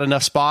not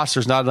enough spots.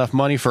 There's not enough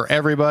money for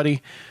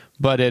everybody.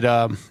 But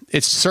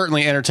it's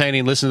certainly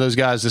entertaining listening to those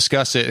guys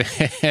discuss it.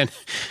 And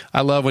I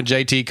love when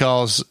JT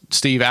calls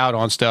Steve out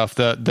on stuff.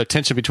 The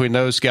tension between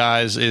those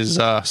guys is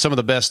some of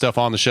the best stuff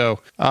on the show.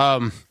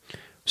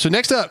 So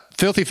next up,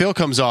 Filthy Phil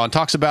comes on,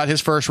 talks about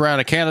his first round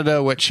of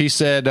Canada, which he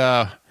said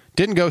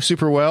didn't go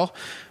super well.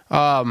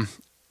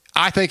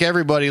 I think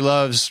everybody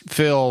loves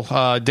Phil.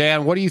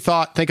 Dan, what do you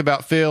think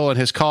about Phil and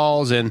his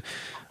calls and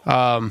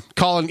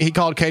he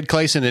called Cade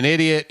Clayson an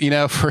idiot, you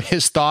know, for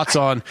his thoughts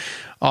on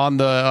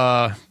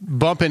the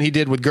bumping he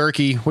did with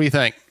Gerke. What do you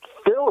think?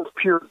 Phil is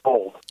pure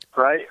gold,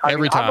 right?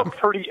 Every time. I'm a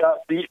pretty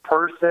upbeat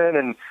person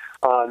and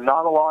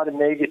not a lot of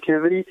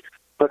negativity,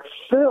 but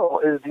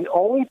Phil is the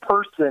only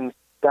person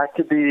that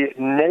could be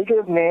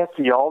negative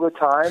Nancy all the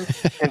time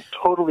and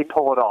totally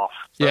pull it off.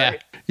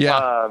 Right?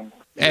 Yeah.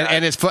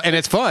 And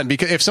it's fun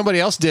because if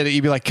somebody else did it,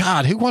 you'd be like,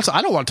 God, I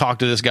don't want to talk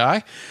to this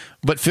guy.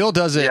 But Phil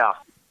does it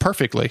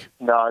perfectly.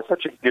 No, he's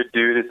such a good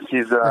dude.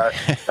 He's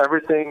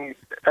everything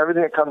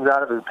that comes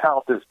out of his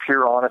mouth is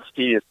pure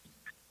honesty.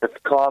 It's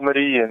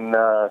comedy, and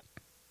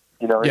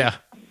you know,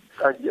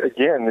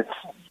 again,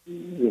 it's,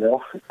 you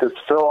know, does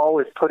Phil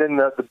always put in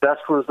the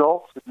best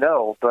results?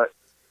 No, but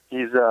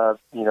he's you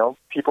know,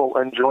 people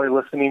enjoy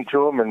listening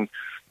to him and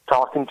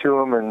talking to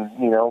him, and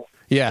you know.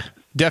 Yeah.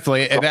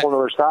 Definitely. And whole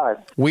other side.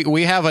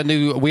 We have a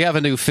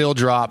new Phil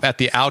drop at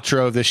the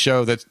outro of this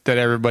show that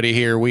everybody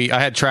hear. I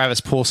had Travis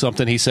pull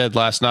something he said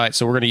last night,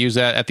 so we're going to use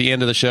that at the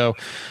end of the show.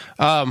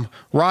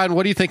 Ryan,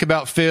 what do you think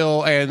about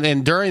Phil?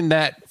 And during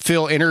that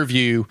Phil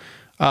interview,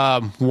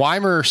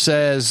 Weimer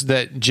says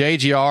that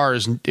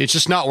JGR it's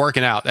just not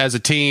working out as a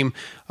team.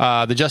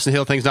 The Justin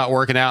Hill thing's not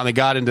working out, and they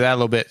got into that a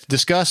little bit.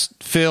 Discuss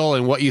Phil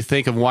and what you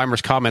think of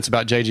Weimer's comments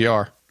about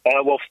JGR.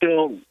 Well,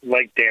 Phil,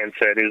 like Dan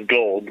said, is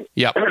gold.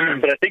 Yeah.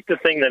 But I think the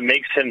thing that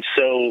makes him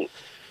so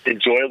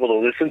enjoyable to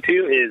listen to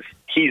is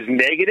he's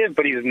negative,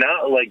 but he's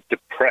not, like,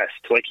 depressed.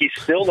 Like, he's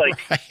still, like,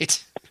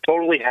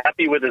 totally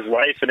happy with his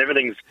life and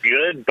everything's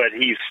good, but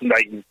he's,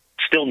 like,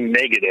 still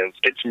negative.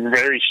 It's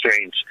very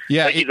strange.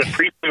 Yeah. Like, he's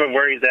appreciative of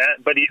where he's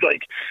at, but he,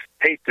 like,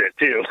 hates it,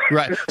 too.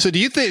 Right. So do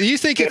you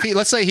think if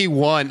let's say he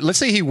wins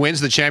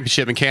the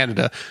championship in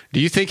Canada, do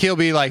you think he'll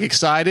be, like,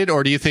 excited,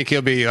 or do you think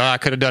he'll be, I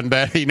could have done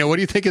better? You know, what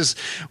do you think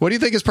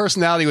his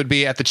personality would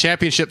be at the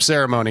championship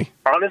ceremony?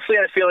 Honestly,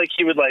 I feel like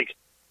he would, like,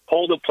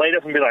 hold a plate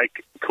up and be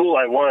like, "Cool,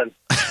 I won."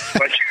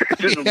 Like,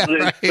 just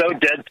right. So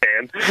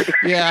deadpan.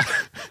 Yeah.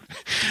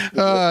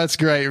 Oh, that's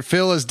great.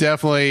 Phil is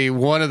definitely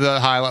one of the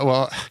highlight.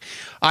 Well,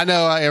 I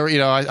know,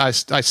 I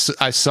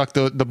suck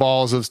the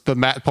balls of the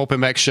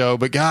Pulpmx Show,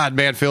 but God,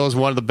 man, Phil is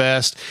one of the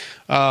best.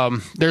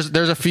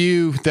 There's a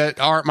few that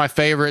aren't my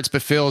favorites,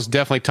 but Phil is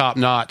definitely top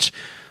notch.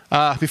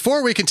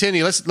 Before we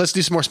continue, let's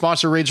do some more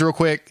sponsor reads real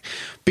quick.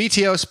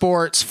 BTO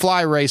Sports,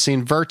 Fly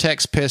Racing,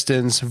 Vertex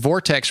Pistons,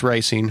 Vortex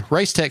Racing,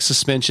 Racetech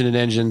Suspension and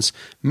Engines,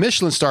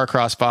 Michelin Star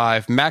Cross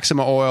 5,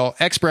 Maxima Oil,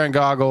 X-Brand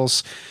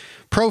Goggles,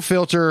 Pro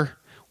Filter,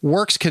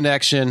 Works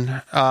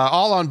Connection,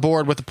 all on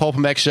board with the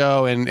Pulpmx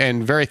Show,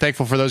 and very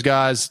thankful for those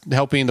guys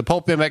helping the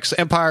Pulpmx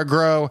empire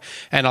grow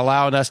and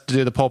allowing us to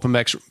do the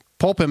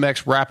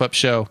Pulpmx wrap-up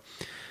show.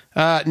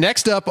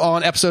 Next up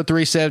on episode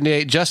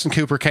 378, Justin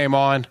Cooper came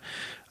on.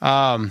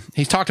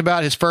 He's talked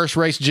about his first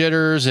race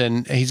jitters,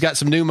 and he's got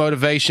some new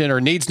motivation,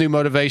 or needs new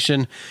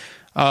motivation.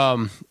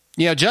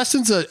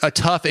 Justin's a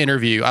tough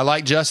interview. I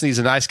like Justin. He's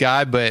a nice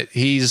guy, but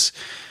he's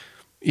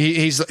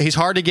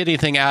hard to get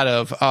anything out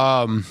of.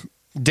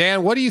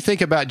 Dan, what do you think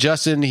about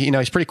Justin?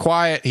 He's pretty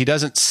quiet. He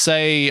doesn't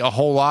say a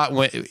whole lot.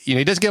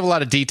 He doesn't give a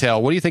lot of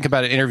detail. What do you think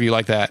about an interview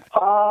like that?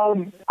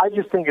 I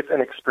just think it's an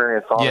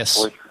experience,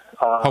 honestly. Yes.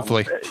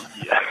 Hopefully.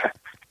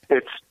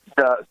 It's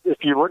if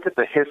you look at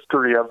the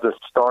history of the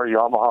Star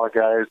Yamaha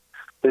guys,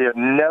 they have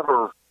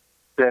never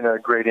been a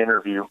great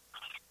interview.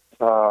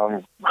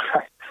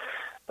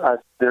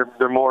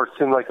 They're more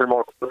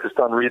focused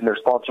on reading their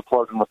sponsor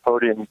plugs on the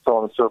podium and so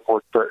on and so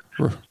forth. But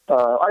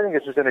I think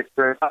it's just an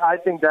experience. I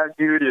think that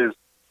dude is.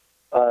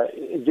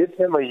 Give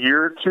him a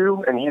year or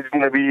two, and he's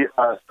going to be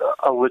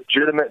a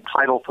legitimate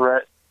title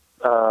threat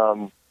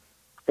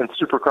in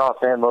Supercross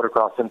and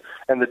motocross.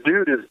 And the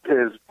dude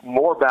is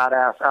more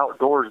badass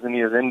outdoors than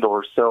he is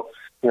indoors. So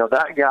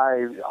that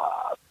guy.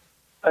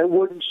 It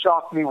wouldn't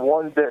shock me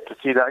one bit to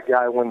see that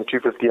guy win the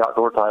 250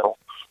 outdoor title.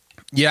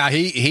 Yeah,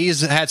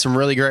 he's had some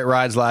really great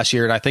rides last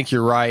year, and I think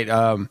you're right.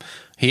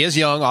 He is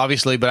young,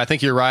 obviously, but I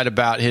think you're right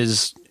about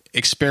his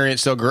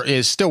experience.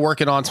 Is still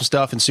working on some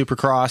stuff in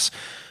Supercross.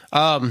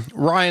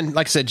 Ryan,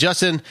 like I said,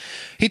 Justin,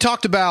 he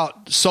talked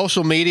about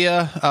social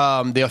media,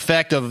 the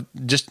effect of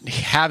just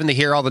having to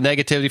hear all the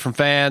negativity from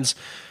fans,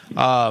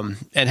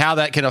 and how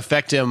that can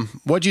affect him.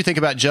 What do you think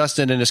about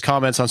Justin and his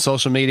comments on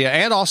social media,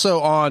 and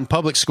also on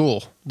public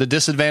school, the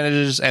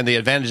disadvantages and the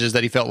advantages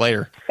that he felt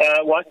later?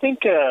 Well, I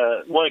think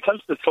when it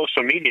comes to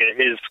social media,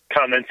 his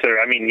comments are,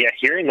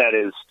 hearing that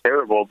is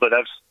terrible, but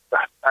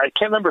I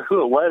can't remember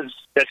who it was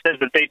that says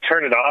that they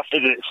turn it off.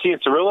 Is it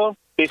Cianciarulo?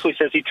 Basically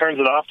says he turns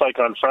it off like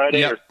on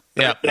Friday or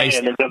Thursday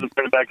and then doesn't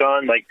turn it back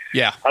on. I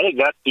think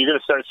you're going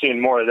to start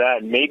seeing more of that.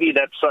 And maybe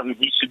that's something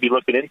he should be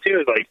looking into.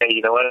 Is like, hey,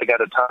 you know what? I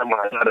got a time when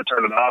I got to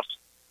turn it off,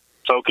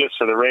 focus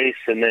for the race,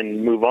 and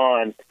then move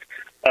on.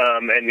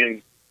 And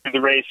then through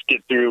the race,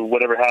 get through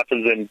whatever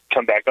happens, and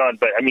come back on.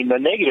 But the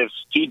negative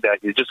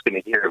feedback, you're just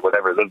going to hear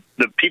whatever.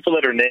 The people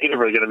that are negative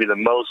are going to be the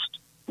most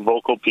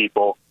vocal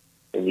people,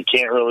 and you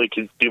can't really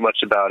do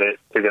much about it.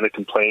 They're going to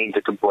complain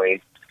to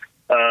complain.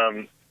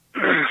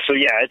 So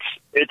yeah,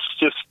 it's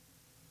just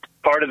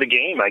part of the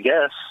game, I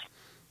guess.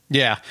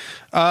 Yeah.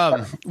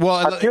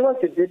 Well, I feel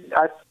like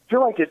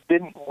it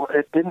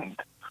didn't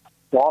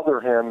bother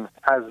him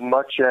as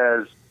much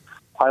as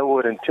I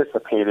would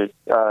anticipate it.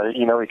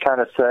 He kind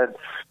of said,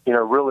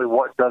 really,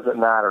 what does it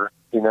matter?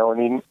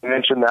 And he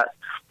mentioned that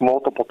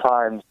multiple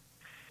times,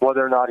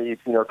 whether or not he,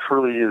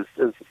 truly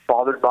is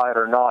bothered by it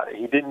or not.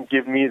 He didn't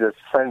give me the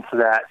sense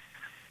that,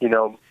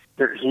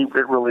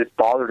 it really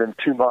bothered him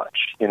too much,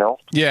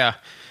 Yeah.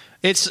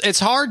 It's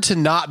hard to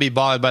not be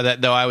bothered by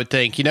that, though, I would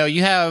think. You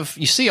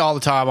see all the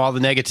time all the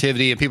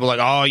negativity, and people are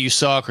like, oh, you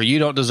suck, or you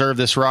don't deserve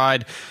this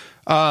ride.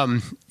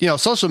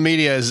 Social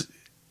media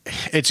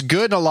it's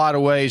good in a lot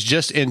of ways,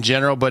 just in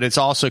general, but it's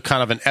also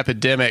kind of an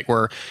epidemic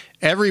where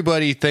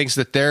everybody thinks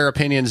that their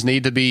opinions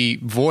need to be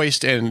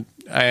voiced, and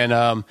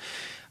I'm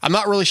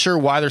not really sure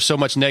why there's so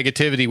much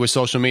negativity with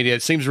social media.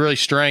 It seems really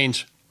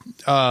strange.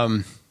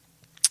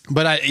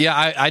 But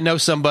I know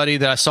somebody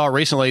that I saw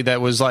recently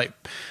that was like,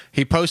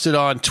 he posted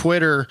on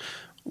Twitter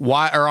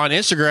or on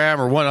Instagram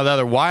or one or the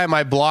other, why am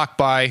I blocked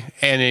by,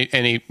 and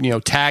he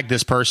tagged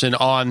this person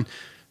on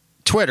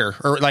Twitter,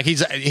 or like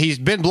he's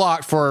been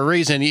blocked for a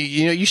reason.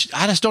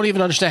 I just don't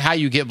even understand how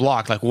you get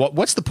blocked. Like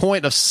what's the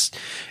point of,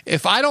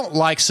 if I don't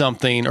like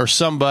something or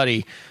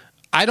somebody,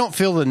 I don't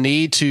feel the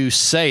need to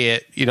say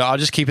it. I'll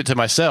just keep it to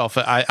myself.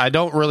 I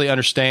don't really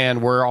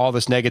understand where all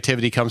this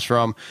negativity comes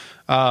from.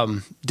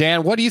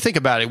 Dan, what do you think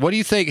about it? What do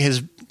you think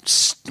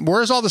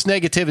where's all this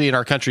negativity in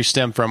our country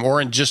stem from,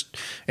 or in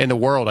the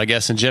world, I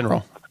guess, in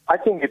general? I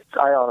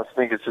honestly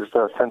think it's just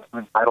a sense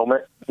of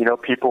entitlement.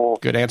 People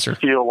Good answer.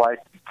 Feel like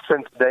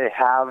since they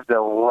have the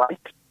right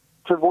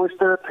to voice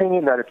their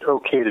opinion, that it's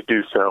okay to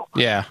do so.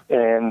 Yeah.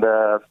 And,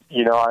 the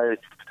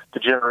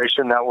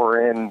generation that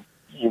we're in,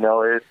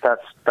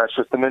 that's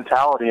just the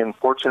mentality.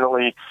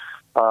 Unfortunately,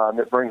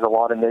 it brings a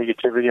lot of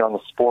negativity on the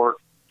sport,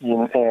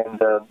 and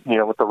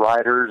with the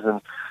riders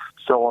and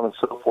so on and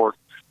so forth.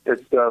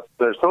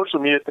 the social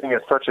media thing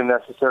is such a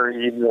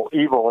necessary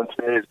evil in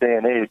today's day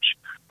and age.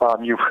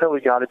 You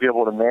really got to be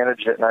able to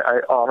manage it. And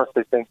I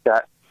honestly think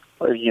that,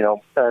 as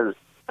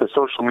the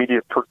social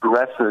media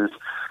progresses,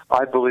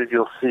 I believe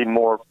you'll see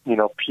more,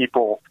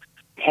 people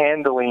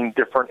handling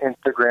different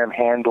Instagram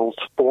handles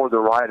for the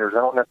riders. I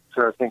don't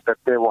necessarily think that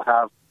they will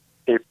have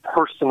a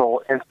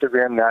personal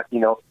Instagram that,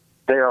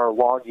 they are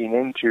logging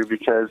into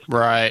because,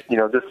 right.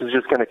 This is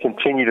just going to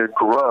continue to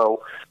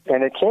grow,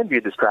 and it can be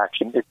a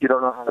distraction if you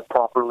don't know how to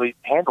properly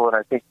handle it.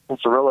 I think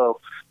Cirillo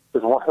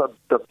is one of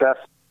the best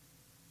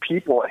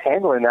people at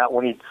handling that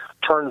when he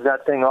turns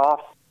that thing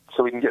off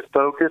so he can get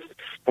focused,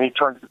 and he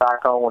turns it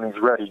back on when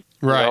he's ready.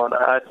 Right. And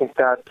I think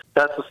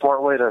that's a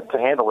smart way to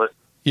handle it.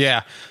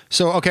 Yeah.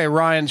 So, okay,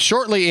 Ryan,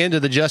 shortly into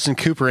the Justin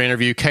Cooper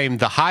interview came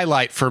the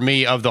highlight for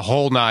me of the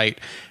whole night,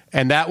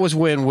 and that was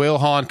when Will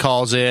Hahn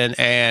calls in,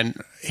 and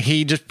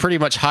he just pretty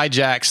much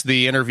hijacks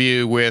the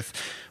interview with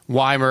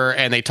Weimer,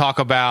 and they talk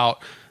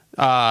about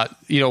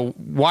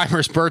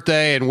Weimer's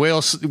birthday, and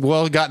Will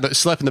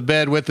slept in the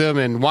bed with him,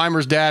 and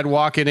Weimer's dad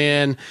walking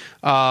in.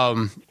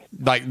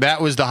 That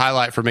was the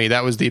highlight for me.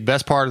 That was the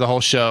best part of the whole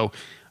show.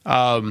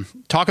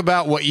 Talk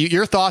about what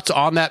your thoughts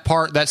on that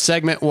part, that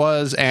segment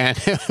was, and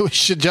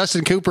should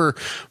Justin Cooper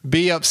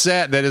be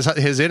upset that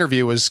his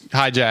interview was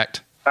hijacked?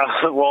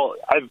 Well,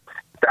 I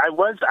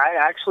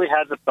actually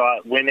had the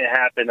thought when it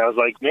happened. I was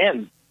like,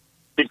 man,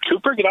 did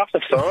Cooper get off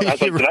the phone? I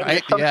was like, did I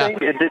miss something?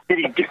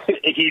 Yeah.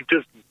 He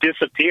just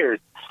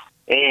disappeared.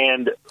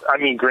 And I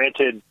mean,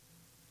 granted,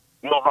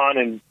 Will Hahn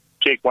and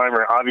Jake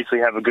Weimer obviously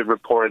have a good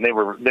rapport, and they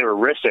were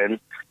riffing,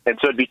 and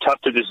so it'd be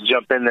tough to just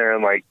jump in there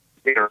and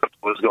interrupt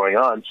what was going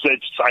on. So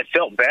I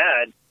felt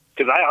bad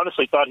because I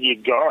honestly thought he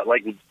had gone,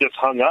 just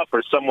hung up,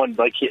 or someone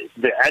so I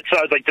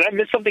was like, did I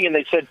miss something? And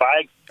they said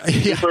bye,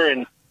 Cooper,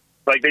 and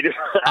they just.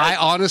 I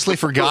honestly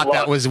forgot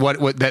that was what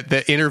that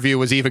the interview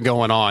was even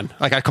going on.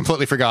 I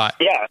completely forgot.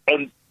 Yeah,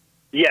 and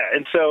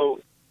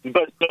so,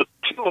 but the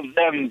two of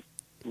them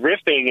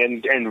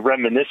riffing and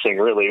reminiscing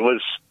really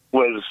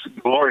was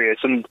glorious.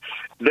 And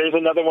there's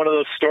another one of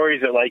those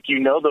stories that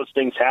those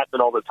things happen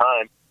all the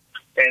time,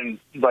 and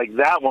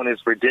that one is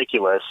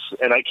ridiculous.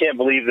 And I can't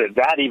believe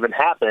that even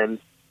happened.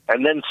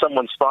 And then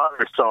someone's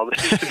father saw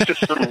this. It's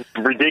just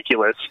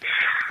ridiculous.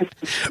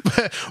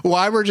 But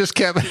Weimer just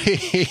kept.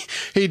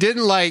 He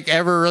didn't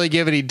ever really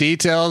give any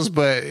details,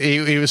 but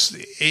he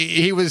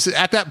was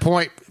at that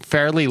point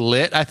fairly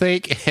lit, I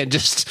think, and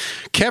just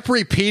kept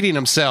repeating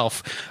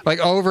himself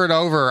over and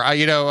over.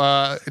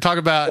 Talk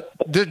about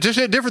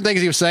just different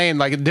things he was saying,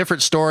 a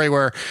different story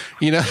where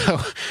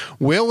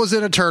Will was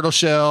in a turtle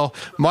shell,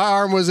 my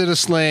arm was in a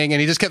sling,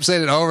 and he just kept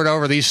saying it over and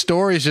over. These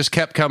stories just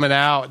kept coming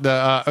out.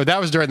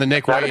 That was during the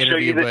Nick Way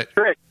interview, but.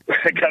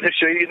 I got to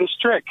show you this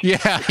trick. Yeah.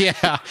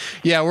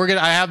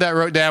 I have that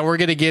wrote down. We're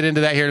gonna get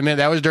into that here in a minute.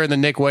 That was during the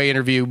Nick Way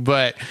interview,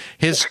 but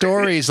his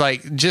stories,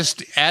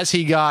 just as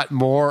he got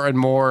more and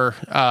more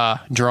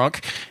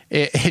drunk,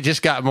 it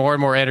just got more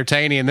and more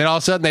entertaining. And then all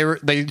of a sudden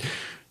they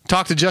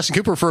talked to Justin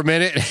Cooper for a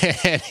minute,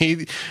 and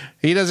he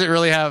doesn't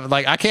really have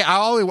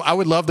I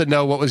would love to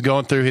know what was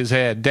going through his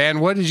head. Dan,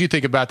 what did you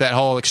think about that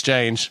whole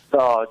exchange?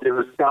 Oh, that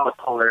was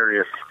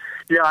hilarious.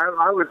 Yeah,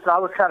 I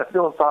was kind of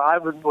feeling sorry. I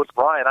was with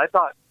Brian. I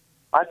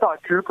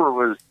thought Cooper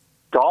was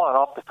gone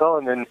off the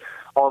phone, and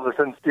all of a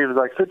sudden Steve was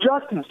like, so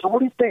Justin, what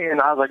do you think? And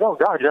I was like, oh,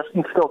 God,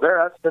 Justin's still there.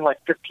 That's been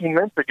 15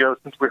 minutes ago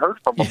since we heard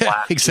from him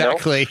last.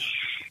 Exactly.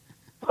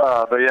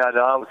 But yeah, that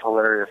was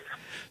hilarious.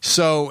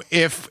 So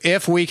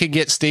if we could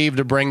get Steve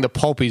to bring the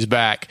Pulpies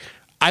back,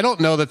 I don't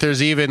know that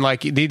there's even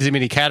needs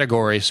many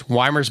categories.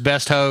 Weimer's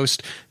best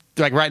host.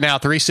 Right now,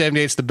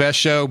 378's the best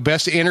show.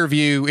 Best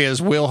interview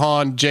is Will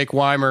Hahn, Jake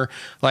Weimer.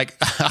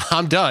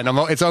 I'm done.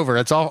 It's over.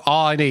 That's all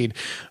I need.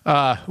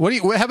 How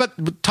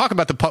about talk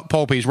about the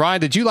Pulpies? Ryan,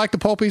 did you like the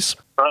Pulpies?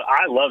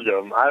 I loved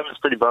them. I was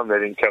pretty bummed they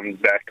didn't come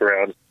back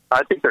around.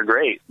 I think they're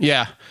great.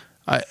 Yeah.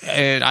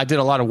 And I did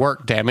a lot of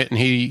work, damn it. And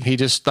he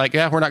just we're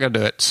not going to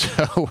do it.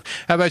 So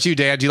how about you,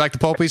 Dan? Do you like the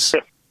Pulpies?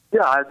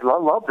 Yeah, I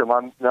loved them.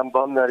 I'm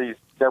bummed that he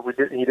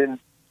didn't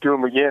do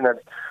them again. I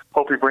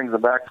hope he brings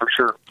them back for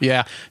sure.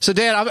 Yeah. So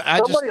Dan, I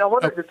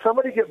wonder, did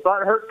somebody get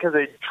butthurt because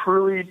they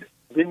truly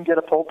didn't get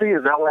a Pulpy?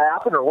 Is that what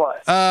happened, or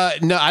what?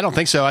 No, I don't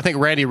think so. I think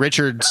Randy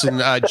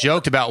Richardson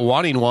joked about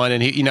wanting one,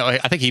 and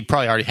I think he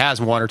probably already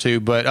has one or two.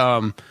 But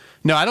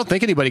no, I don't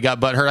think anybody got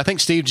butthurt. I think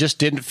Steve just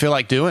didn't feel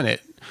like doing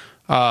it.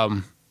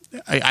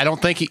 I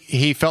don't think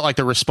he felt like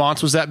the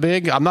response was that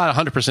big. I'm not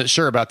 100%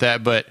 sure about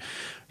that, but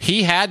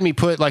he had me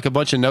put a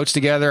bunch of notes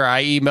together.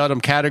 I emailed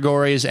him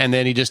categories, and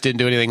then he just didn't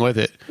do anything with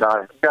it.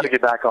 No, got to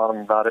get back on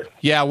him about it.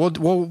 Yeah,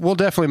 we'll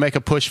definitely make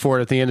a push for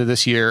it at the end of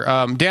this year.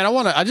 Dan,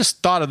 I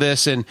just thought of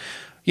this, and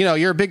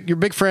you're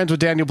big friends with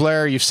Daniel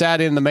Blair. You've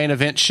sat in the main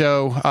event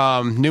show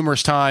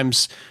numerous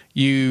times.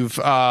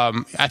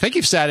 I think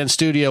you've sat in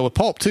studio with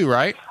Pulp too,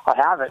 right? I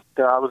haven't.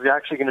 I was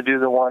actually going to do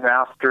the one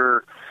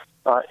after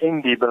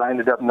Indy, but I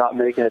ended up not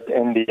making it to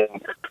Indy,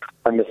 and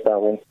I missed that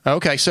one.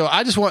 Okay, so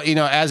I just want,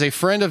 as a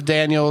friend of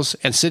Daniel's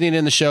and sitting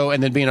in the show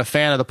and then being a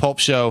fan of the Pulp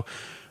show,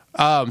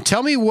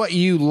 Tell me what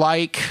you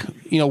like,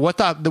 what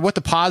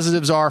the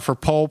positives are for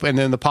Pulp, and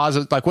then the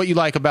positive, like what you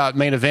like about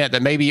Main Event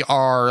that maybe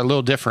are a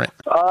little different.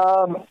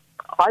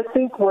 I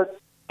think what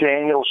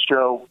Daniel's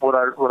show, what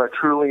I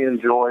truly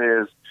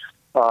enjoy is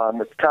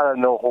it's kind of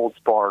no holds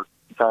barred.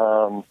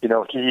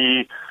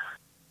 He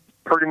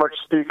pretty much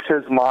speaks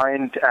his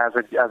mind as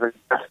a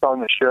guest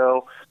on the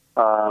show.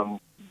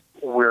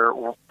 We're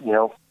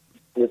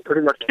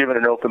pretty much given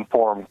an open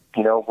forum.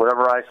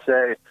 Whatever I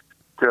say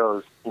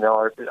goes.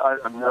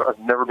 I've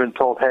never been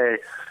told, hey,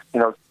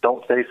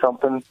 don't say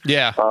something.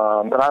 Yeah.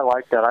 And I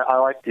like that. I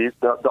like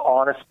the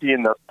honesty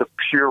and the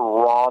pure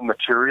raw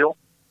material.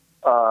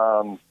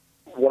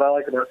 What I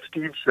like about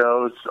Steve's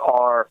shows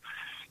are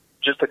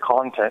just the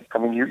content. I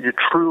mean, you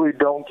truly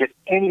don't get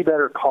any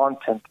better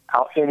content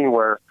out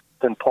anywhere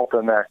than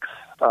Pulpmx.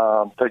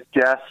 The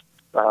guest,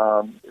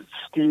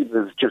 Steve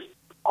is just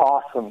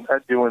awesome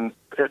at doing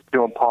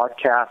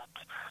podcasts.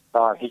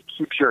 He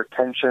keeps your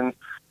attention.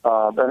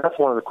 And that's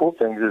one of the cool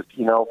things is,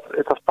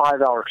 it's a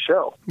 5-hour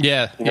show.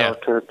 Yeah.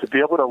 To be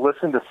able to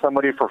listen to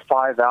somebody for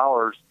 5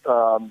 hours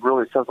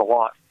really says a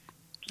lot.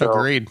 So,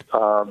 agreed.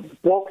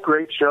 Both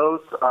great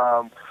shows.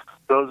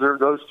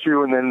 Those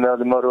two, and then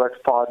the Moto X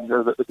Pod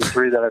are the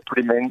three that I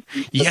pretty main.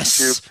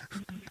 Yes.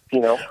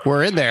 To,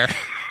 we're in there.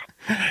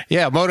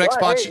 Yeah,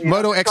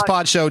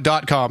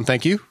 MotoXPodshow.com.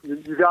 Thank you.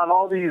 You got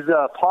all these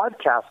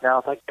podcasts now.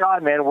 It's like,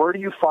 God, man, where do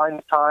you find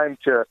the time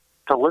to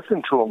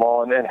listen to them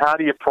all, and how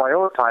do you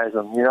prioritize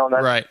them? And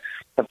that's, right.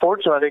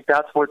 Unfortunately, I think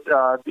that's what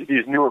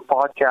these newer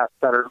podcasts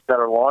that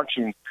are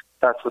launching.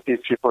 That's what these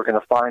people are going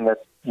to find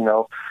that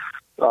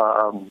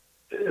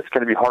it's going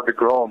to be hard to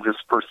grow them just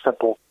for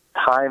simple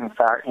time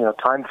factor.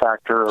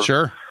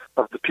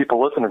 Of the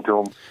people listening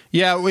to them.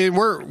 Yeah,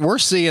 we're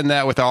seeing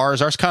that with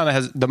ours. Ours kind of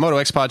has, the Moto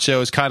X Pod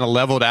show is kind of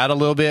leveled out a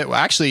little bit.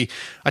 Actually,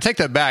 I take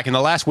that back. In the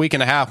last week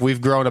and a half,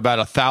 we've grown about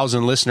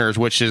 1,000 listeners,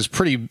 which is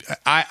pretty.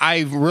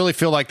 I really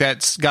feel like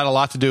that's got a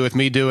lot to do with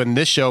me doing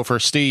this show for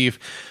Steve.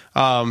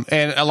 And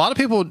a lot of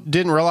people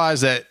didn't realize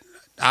that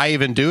I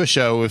even do a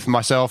show with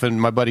myself and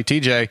my buddy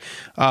TJ.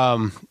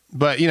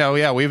 But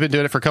we've been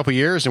doing it for a couple of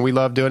years, and we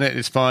love doing it.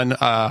 It's fun.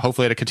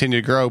 Hopefully, it'll continue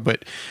to grow.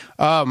 But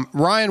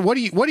Ryan, what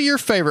are your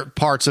favorite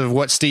parts of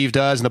what Steve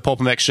does in the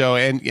Pulpmx Show?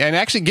 And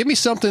actually, give me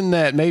something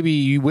that maybe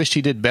you wished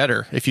he did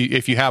better, if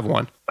you have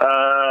one.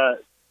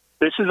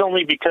 This is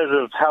only because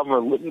of how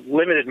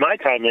limited my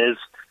time is.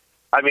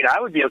 I mean,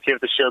 I would be okay with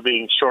the show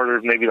being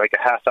shorter, maybe like a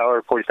half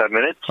hour, 45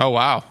 minutes. Oh,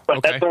 wow. But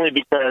okay. That's only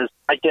because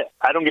I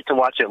don't get to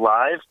watch it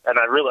live, and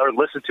or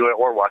listen to it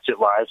or watch it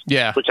live.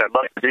 Yeah. Which I'd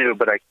like to do,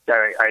 but I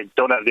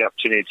don't have the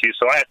opportunity to.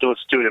 So I have to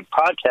listen to it in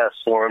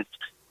podcast form,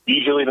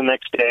 usually the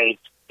next day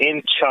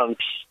in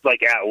chunks,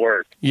 like at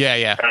work.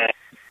 Yeah.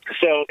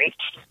 So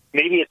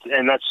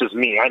and that's just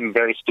me. I'm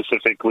very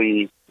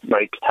specifically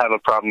have a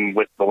problem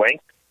with the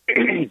length,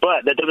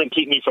 but that doesn't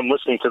keep me from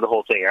listening to the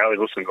whole thing. I always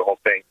listen to the whole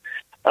thing.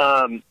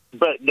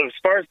 But as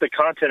far as the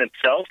content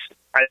itself,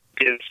 I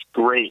think it's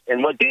great.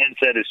 And what Dan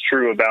said is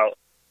true about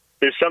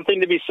there's something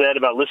to be said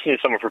about listening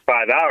to someone for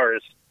 5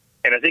 hours.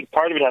 And I think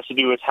part of it has to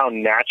do with how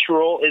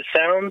natural it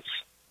sounds.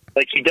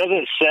 Like, he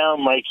doesn't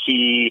sound like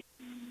he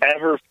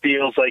ever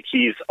feels like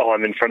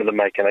I'm in front of the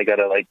mic and I got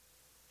to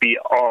be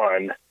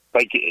on.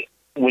 Like,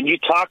 when you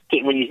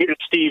hear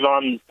Steve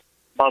on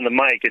the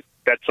mic,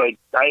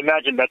 I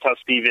imagine that's how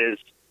Steve is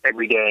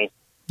every day.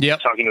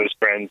 Yep. Talking to his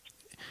friends.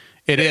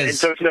 It is. And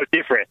so it's no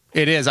different.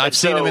 It is. I've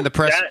seen him in the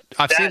press.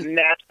 I was going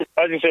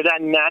to say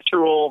that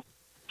natural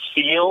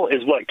feel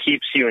is what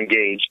keeps you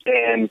engaged.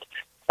 And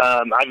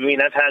I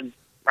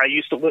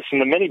used to listen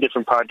to many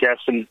different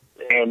podcasts, and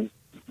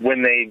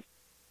when they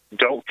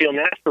don't feel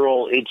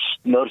natural, it's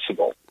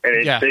noticeable, and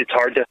it's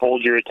hard to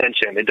hold your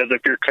attention. It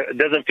doesn't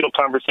feel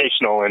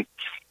conversational,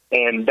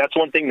 and that's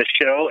one thing the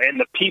show and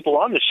the people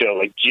on the show,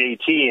 like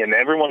JT and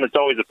everyone that's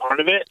always a part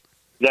of it,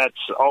 that's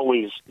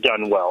always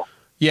done well.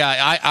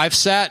 Yeah, I've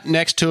sat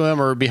next to him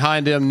or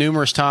behind him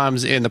numerous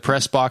times in the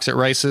press box at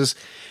races,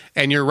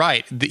 and you're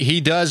right.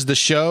 He does the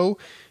show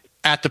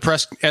in the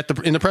press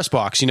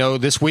box.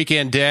 This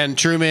weekend, Dan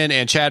Truman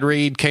and Chad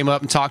Reed came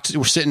up and talked.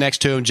 We're sitting next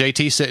to him.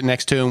 JT sitting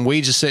next to him.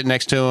 We just sitting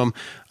next to him.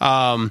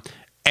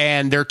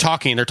 And they're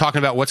talking. They're talking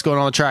about what's going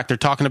on the track. They're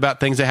talking about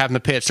things they have in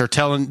the pits. They're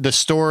telling the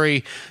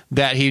story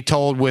that he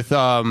told with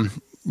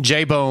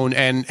J-Bone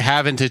and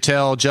having to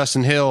tell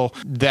Justin Hill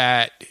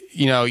that,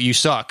 you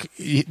suck.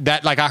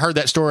 That, I heard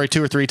that story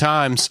 2 or 3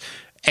 times,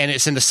 and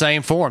it's in the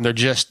same form. They're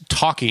just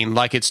talking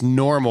like it's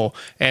normal.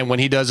 And when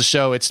he does a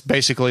show, it's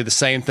basically the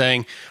same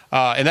thing.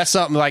 And that's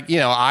something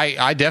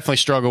I definitely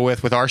struggle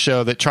with our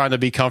show, that trying to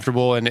be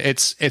comfortable, and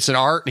it's an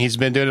art, and he's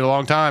been doing it a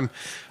long time.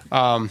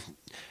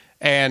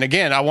 And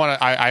again,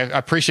 I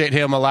appreciate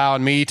him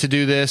allowing me to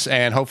do this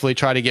and hopefully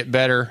try to get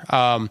better.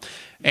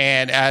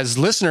 And as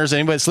listeners,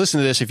 anybody that's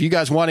listening to this, if you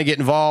guys want to get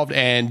involved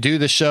and do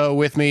the show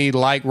with me,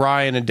 like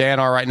Ryan and Dan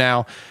are right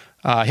now,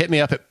 hit me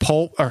up at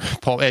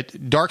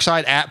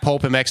Darkside at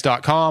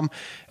Pulpmx.com.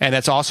 And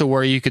that's also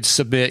where you could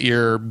submit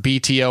your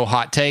BTO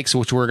hot takes,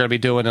 which we're going to be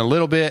doing in a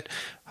little bit.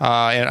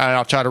 And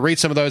I'll try to read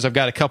some of those. I've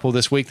got a couple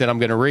this week that I'm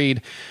going to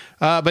read.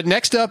 But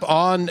next up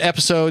on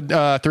episode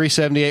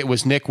 378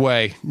 was Nick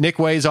Way. Nick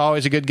Way is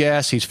always a good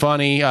guest. He's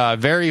funny,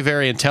 very,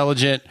 very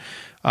intelligent.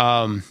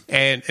 And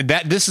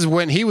this is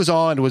when he was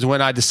on, was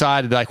when I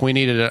decided like we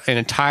needed an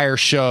entire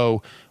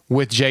show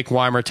with Jake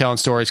Weimer telling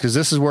stories, because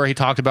this is where he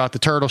talked about the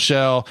turtle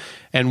shell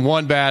and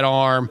one bad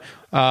arm.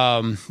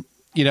 It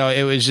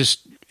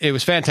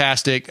was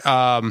fantastic.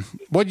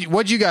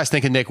 What'd you guys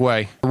think of Nick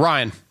Way?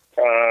 Ryan?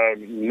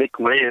 Nick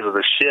Way is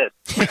the shit.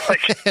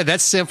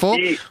 That's simple.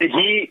 He's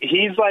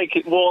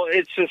like, well,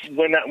 it's just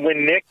when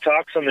Nick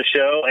talks on the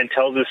show and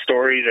tells his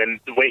stories and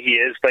the way he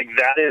is, like,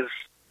 that is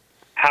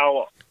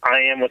how I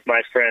am with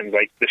my friends.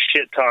 Like, the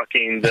shit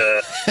talking,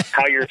 the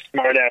how you're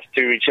smart ass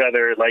to each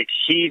other. Like,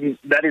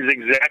 that is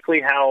exactly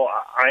how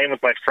I am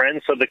with my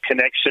friends. So the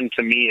connection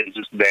to me is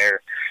just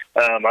there.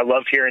 I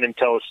love hearing him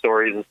tell his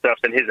stories and stuff,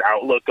 and his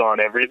outlook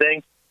on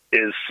everything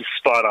is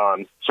spot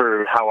on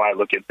for how I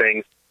look at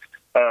things.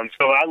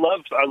 So I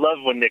love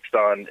when Nick's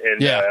on,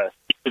 and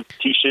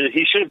he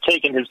should have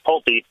taken his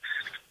Pulpy,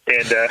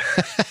 and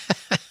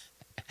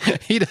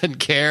he doesn't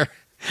care.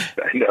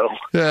 I know.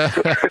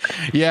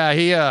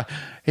 He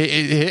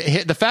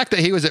the fact that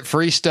he was at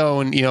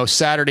Freestone,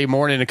 Saturday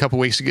morning a couple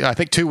weeks ago, I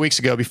think 2 weeks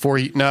ago, before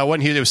it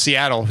was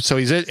Seattle. So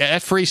he's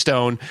at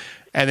Freestone,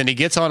 and then he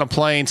gets on a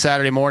plane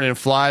Saturday morning and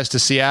flies to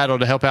Seattle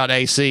to help out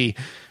AC.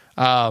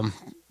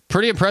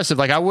 Pretty impressive.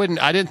 Like,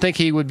 I didn't think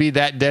he would be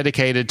that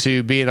dedicated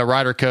to being a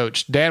rider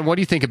coach. Dan, what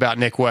do you think about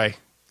Nick Way?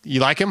 You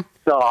like him?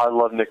 No, I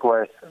love Nick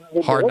Way.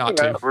 Hard not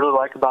to. I really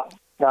like about,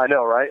 I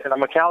know, right? And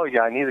I'm a Cali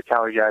guy, and he's a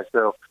Cali guy.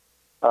 So,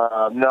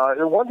 no,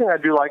 the one thing I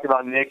do like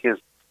about Nick is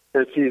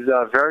he's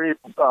very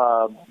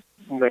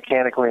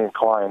mechanically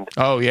inclined.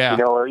 Oh, yeah.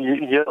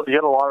 You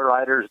get a lot of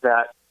riders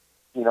that,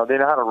 they know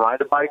how to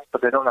ride a bike,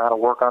 but they don't know how to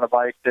work on a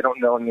bike. They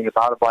don't know anything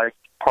about a bike,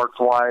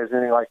 parts-wise,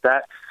 anything like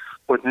that.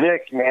 With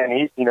Nick,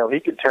 man, he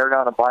could tear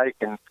down a bike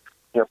and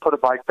put a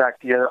bike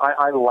back together.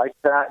 I like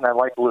that, and I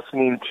like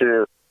listening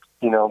to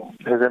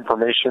his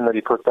information that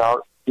he puts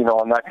out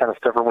on that kind of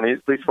stuff, or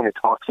at least when he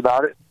talks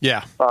about it.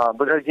 Yeah.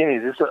 But again,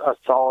 he's just a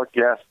solid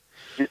guest.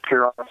 Get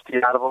pure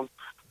honesty out of him,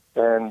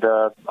 and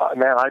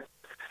man,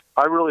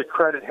 I really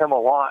credit him a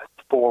lot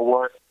for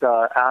what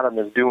Adam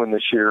is doing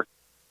this year.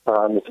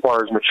 As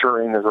far as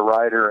maturing as a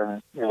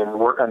rider and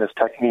work on his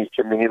technique.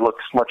 I mean, he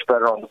looks much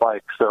better on the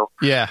bike. So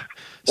yeah.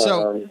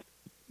 So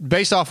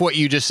based off what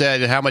you just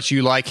said and how much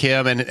you like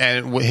him and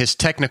his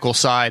technical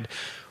side,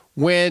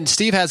 when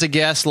Steve has a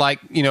guest like,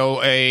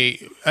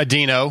 a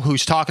Dino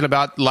who's talking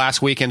about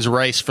last weekend's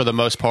race for the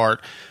most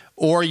part,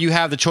 or you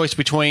have the choice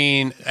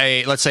between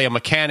let's say a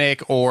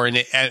mechanic or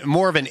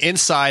more of an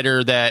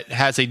insider that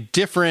has a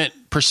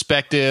different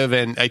perspective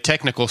and a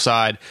technical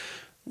side,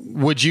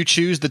 would you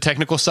choose the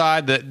technical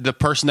side, the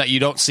person that you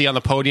don't see on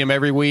the podium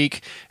every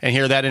week and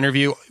hear that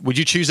interview? Would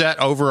you choose that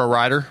over a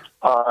rider?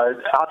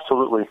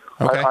 Absolutely.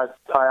 Okay.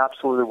 I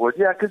absolutely would.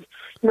 Yeah, because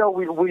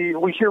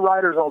we hear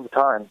riders all the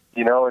time,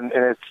 and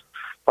it's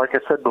like I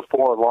said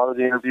before, a lot of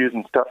the interviews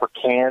and stuff are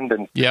canned,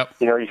 and yep.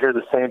 You hear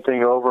the same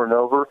thing over and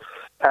over.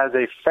 As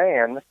a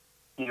fan,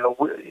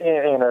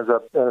 and as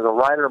a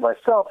rider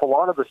myself, a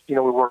lot of us, we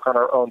work on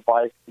our own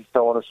bikes and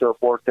so on and so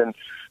forth, and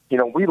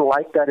we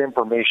like that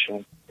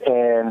information,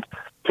 and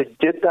to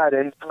get that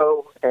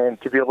info and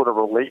to be able to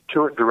relate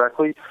to it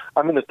directly.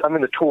 I'm in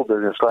the tool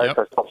business, right? Yep.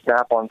 So I sell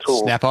Snap-on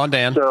tools. Snap-on,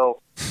 Dan. So,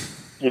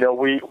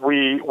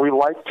 we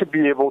like to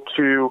be able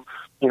to,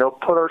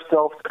 put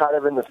ourselves kind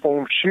of in the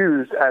same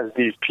shoes as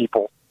these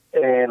people,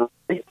 and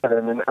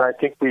I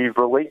think we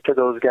relate to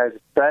those guys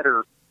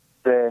better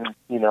than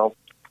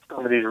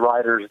some of these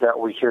riders that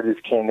we hear these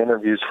canned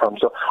interviews from.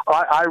 So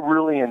I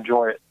really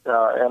enjoy it,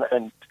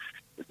 and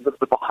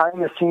the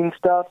behind-the-scenes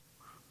stuff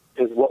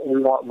is what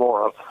we want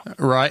more of.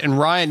 Right. And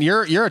Ryan,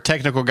 you're a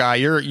technical guy.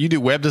 You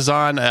do web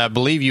design. I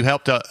believe you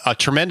helped a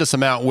tremendous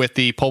amount with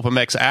the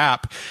Pulpmx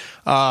app.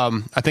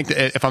 I think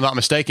that, if I'm not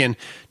mistaken,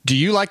 do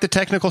you like the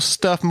technical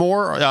stuff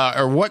more,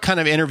 or what kind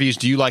of interviews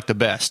do you like the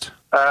best?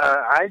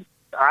 I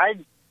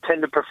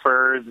tend to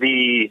prefer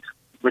the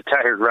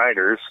retired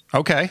riders.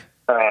 Okay.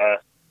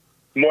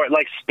 More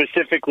like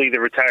specifically the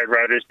retired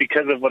riders,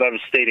 because of what I was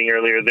stating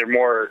earlier. They're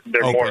more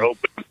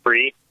open and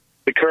free.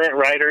 The current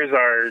riders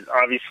are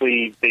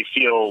obviously, they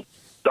feel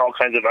all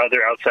kinds of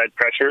other outside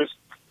pressures.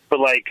 But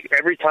like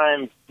every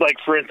time, like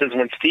for instance,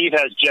 when Steve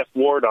has Jeff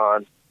Ward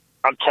on,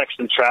 I'm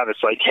texting Travis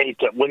like, "Hey,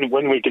 when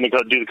are we going to go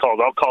do the calls?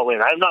 I'll call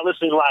in. I'm not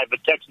listening live,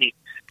 but text me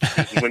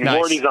when Nice.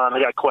 Wardy's on.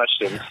 I got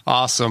questions."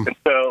 Awesome. And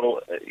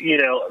so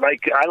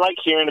like I like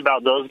hearing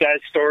about those guys'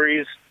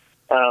 stories.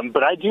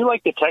 But I do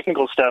like the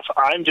technical stuff.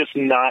 I'm just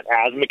not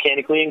as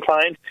mechanically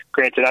inclined.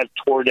 Granted, I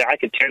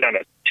could tear down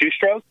a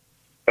 2-stroke,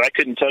 but I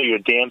couldn't tell you a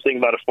damn thing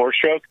about a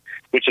 4-stroke,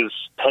 which is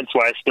hence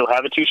why I still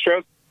have a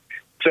 2-stroke.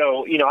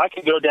 So, I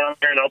can go down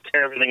there and I'll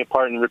tear everything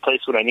apart and replace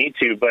what I need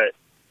to, but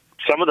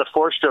some of the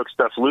 4-stroke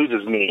stuff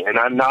loses me, and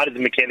I'm not as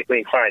mechanically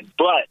inclined.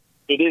 But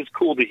it is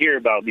cool to hear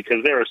about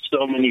because there are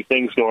so many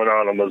things going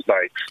on those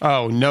bikes.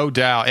 Oh, no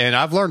doubt. And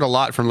I've learned a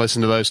lot from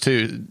listening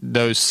to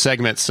those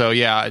segments. So,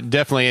 yeah,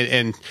 definitely.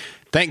 And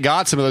thank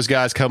God some of those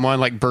guys come on,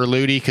 like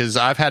Berluti, because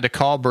I've had to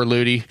call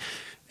Berluti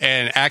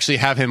and actually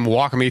have him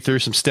walk me through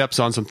some steps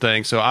on some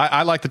things. So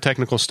I like the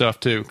technical stuff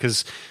too,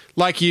 because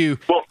like you,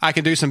 I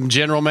can do some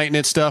general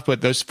maintenance stuff,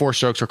 but those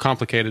 4-strokes are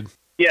complicated.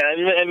 Yeah,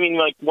 I mean,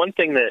 like one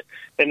thing that,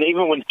 and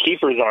even when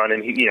Kiefer's on,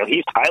 and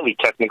he's highly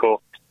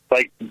technical,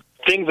 like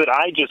things that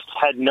I just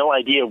had no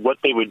idea what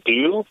they would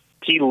do,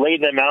 he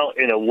laid them out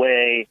in a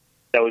way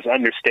that was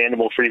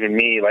understandable for even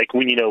me. Like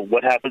when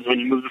what happens when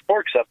you move the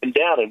forks up and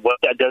down, and what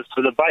that does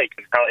to the bike,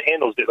 and how it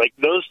handles it. Like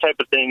those type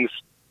of things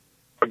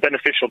are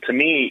beneficial to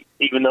me,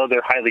 even though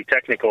they're highly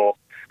technical.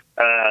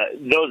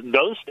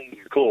 Those things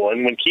are cool.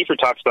 And when Kiefer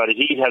talks about it,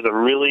 he has a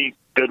really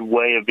good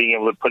way of being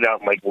able to put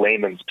out in like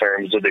layman's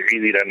terms so they're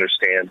easy to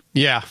understand.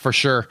 Yeah, for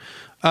sure.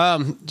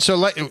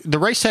 So the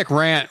Race Tech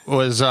rant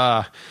was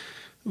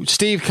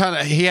Steve kind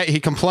of he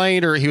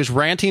complained, or he was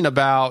ranting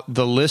about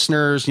the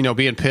listeners,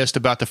 being pissed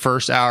about the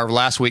first hour of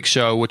last week's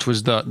show, which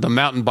was the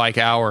mountain bike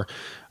hour,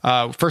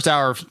 first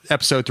hour of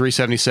episode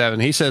 377.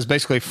 He says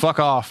basically, fuck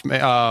off.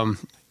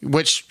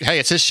 Which, hey,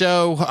 it's his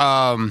show.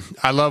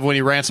 I love when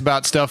he rants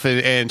about stuff,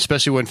 and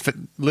especially when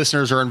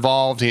listeners are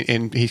involved.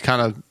 And he's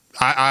kind of,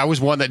 I was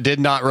one that did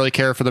not really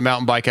care for the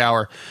mountain bike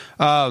hour.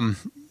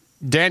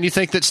 Dan, you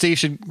think that Steve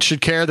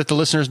should care that the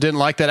listeners didn't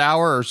like that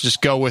hour, or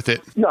just go with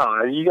it?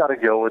 No, you got to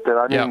go with it.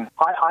 I mean,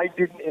 I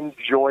didn't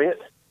enjoy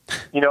it,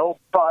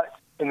 but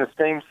in the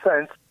same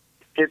sense,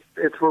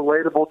 it's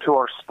relatable to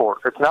our sport.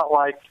 It's not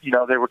like,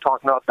 they were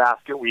talking about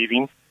basket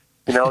weaving.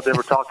 They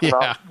were talking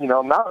about,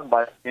 mountain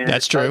biking.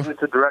 That's true.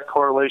 It's a direct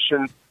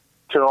correlation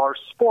to our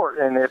sport.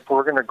 And if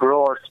we're going to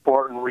grow our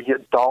sport and we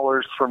get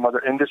dollars from other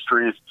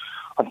industries,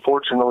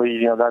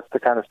 unfortunately, that's the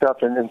kind of stuff.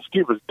 And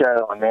Steve was dead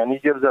on, man. He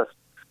gives us,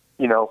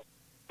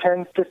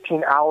 10,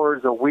 15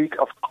 hours a week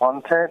of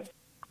content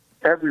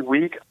every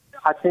week.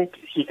 I think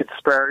he could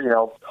spare,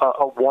 a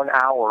 1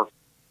 hour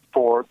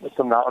for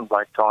some mountain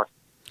bike talk.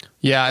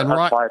 Yeah, and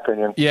that's my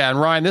opinion. Yeah, and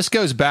Ryan, this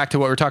goes back to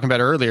what we were talking about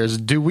earlier. Is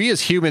do we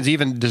as humans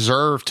even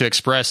deserve to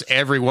express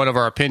every one of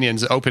our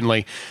opinions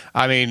openly?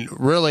 I mean,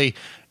 really,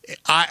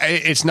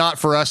 it's not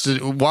for us to.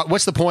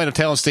 What's the point of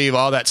telling Steve,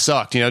 "Oh, that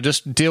sucked"?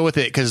 Just deal with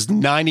it, because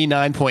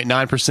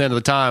 99.9% of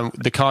the time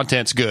the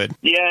content's good.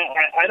 Yeah,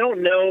 I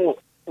don't know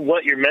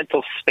what your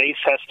mental space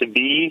has to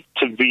be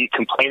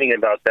complaining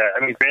about that.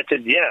 I mean,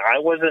 granted, I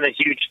wasn't a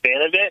huge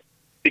fan of it.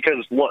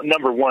 Because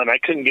number one, I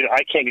can't get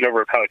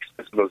over how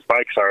expensive those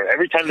bikes are.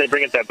 Every time they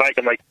bring up that bike,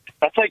 I'm like,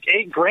 that's like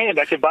 $8,000.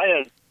 I could buy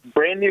a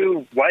brand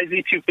new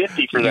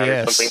YZ250 for that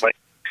or something like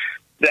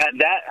that.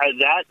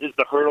 That is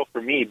the hurdle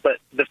for me. But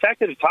the fact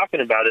that he's talking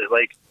about it,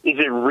 like, is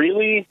it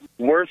really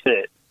worth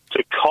it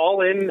to call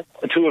in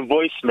to a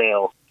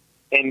voicemail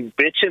and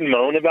bitch and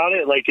moan about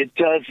it? Like, it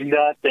does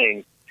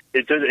nothing.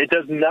 It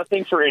does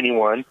nothing for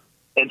anyone.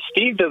 And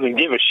Steve doesn't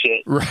give a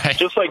shit. Right.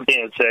 Just like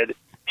Dan said,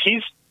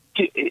 he's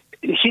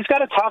got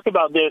to talk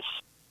about this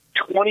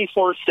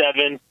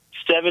 24/7,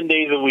 7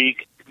 days a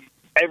week,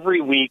 every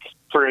week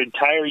for an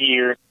entire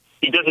year.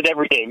 He does it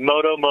every day.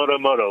 Moto.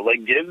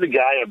 Like, give the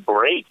guy a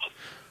break.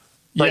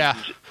 Like,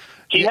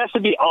 he has to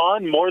be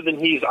on more than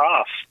he's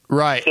off.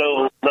 Right.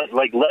 So, let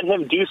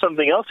him do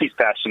something else he's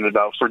passionate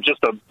about for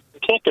just a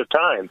tick of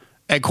time.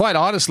 And quite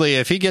honestly,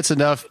 if he gets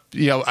enough,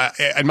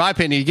 in my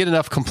opinion, you get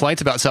enough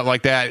complaints about something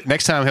like that,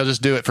 next time he'll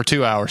just do it for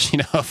 2 hours.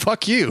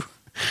 Fuck you.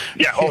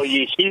 Yeah,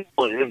 he's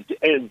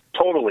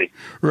totally.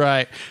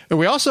 Right. And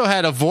we also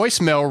had a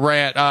voicemail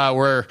rant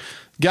where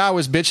guy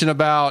was bitching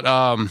about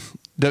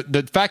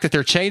the fact that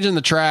they're changing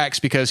the tracks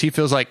because he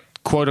feels like,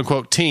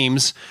 quote-unquote,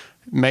 teams,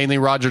 mainly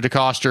Roger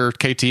DeCoster,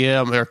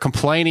 KTM, are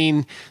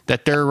complaining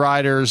that their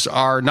riders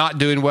are not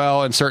doing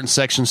well in certain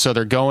sections, so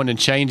they're going and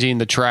changing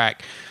the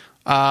track.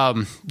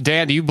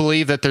 Dan, do you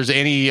believe that there's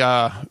any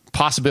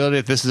possibility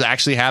that this is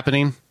actually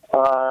happening?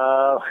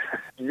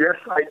 Yes,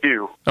 I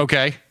do.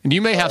 Okay. And you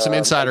may have some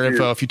insider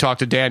info if you talk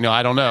to Daniel.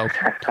 I don't know.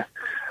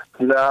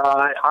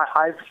 No,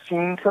 I've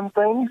seen some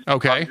things.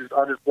 Okay.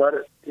 I'll just let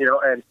it,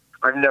 and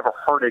I've never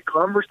heard a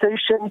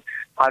conversation.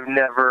 I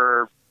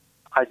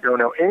don't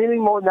know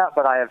anything more than that,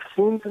 but I have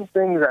seen some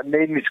things that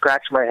made me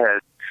scratch my head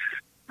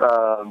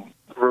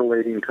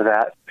relating to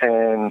that.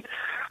 And,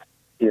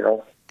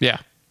 Yeah.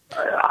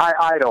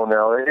 I don't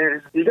know.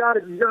 You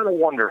gotta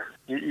wonder.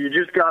 You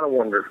just gotta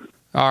wonder.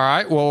 All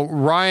right. Well,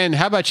 Ryan,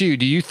 how about you?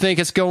 Do you think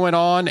it's going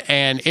on?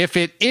 And if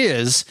it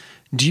is,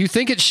 do you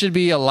think it should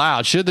be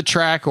allowed? Should the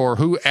track or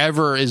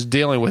whoever is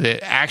dealing with it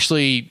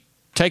actually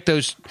take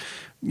those,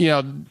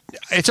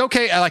 it's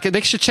okay. Like, they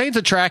should change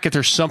the track if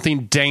there's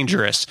something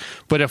dangerous.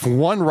 But if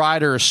one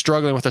rider is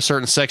struggling with a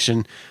certain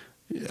section,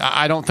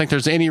 I don't think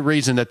there's any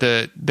reason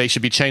that they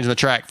should be changing the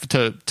track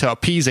to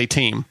appease a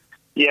team.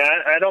 Yeah,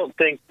 I don't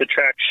think the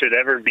track should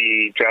ever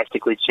be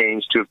drastically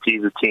changed to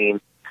appease a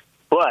team.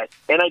 But,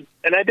 and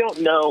I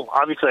don't know,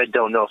 obviously I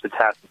don't know if it's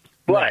happening,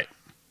 but right.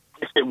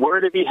 If it were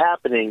to be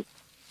happening,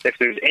 if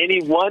there's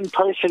any one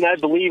person I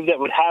believe that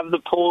would have the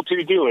pull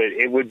to do it,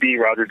 it would be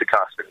Roger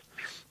DeCoster.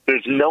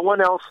 There's no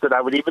one else that I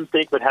would even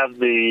think would have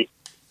the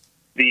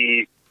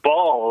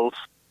balls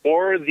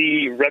or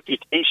the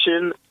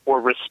reputation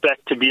or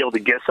respect to be able to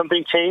get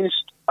something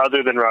changed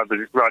other than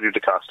Roger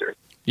DeCoster.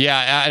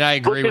 Yeah, and I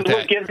agree with that.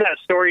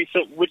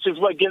 Which is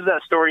what gives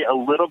that story a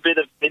little bit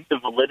of hint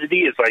of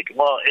validity. Is like,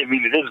 well, I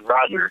mean, it is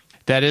Roger.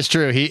 That is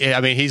true.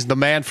 He's the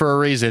man for a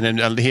reason,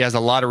 and he has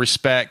a lot of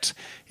respect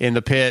in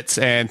the pits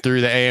and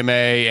through the AMA,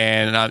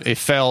 and it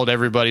failed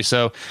everybody.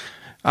 So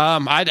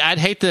I'd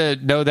hate to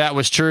know that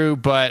was true,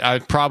 but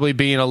I'd probably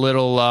being a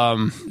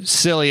little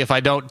silly if I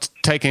don't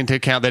take into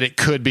account that it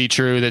could be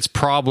true. That's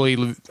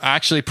probably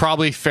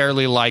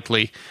fairly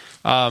likely.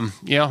 And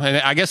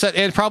I guess that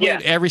and probably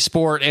in every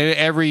sport, in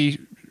every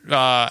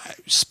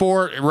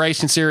sport,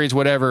 racing series,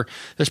 whatever,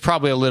 there's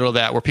probably a little of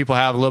that where people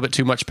have a little bit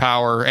too much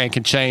power and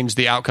can change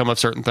the outcome of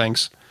certain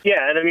things.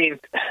 Yeah, and I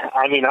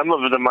mean, I'm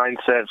of the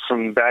mindset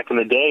from back in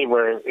the day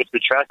where if the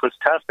track was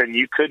tough and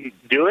you couldn't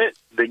do it,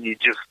 then you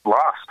just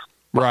lost.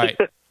 Right.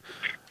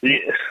 Yeah,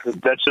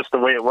 that's just the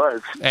way it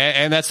was,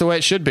 and that's the way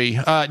it should be.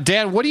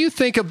 Dan, what do you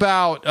think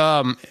about?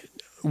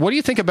 What do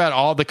you think about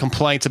all the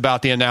complaints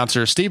about the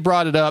announcers? Steve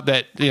brought it up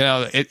that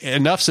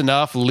enough's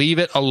enough. Leave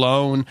it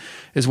alone,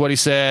 is what he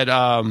said.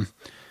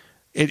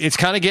 It's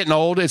kind of getting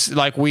old. It's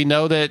like we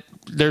know that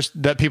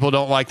that people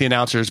don't like the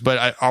announcers,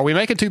 but are we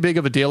making too big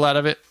of a deal out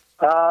of it?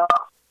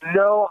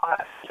 No,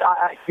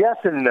 I yes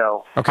and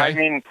no. Okay. I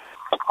mean,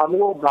 I'm a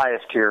little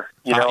biased here,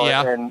 and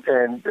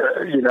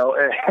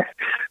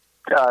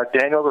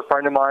Daniel's a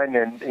friend of mine,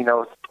 and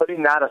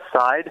putting that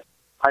aside,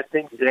 I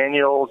think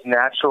Daniel's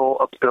natural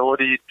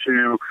ability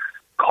to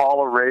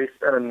call a race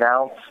and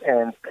announce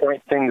and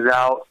point things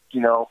out,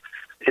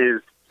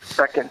 is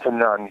second to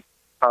none.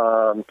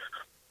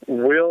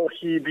 Will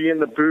he be in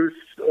the booth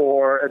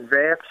or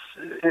advance?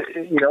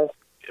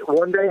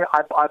 One day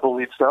I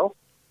believe so.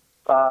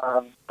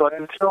 But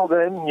until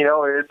then,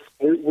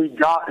 we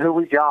got who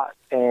we got,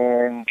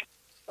 and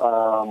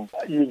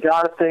you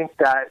got to think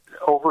that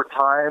over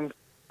time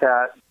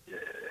that.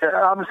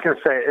 I'm just going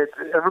to say it.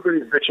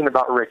 Everybody's bitching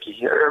about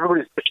Ricky.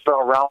 Everybody's bitching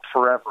about Ralph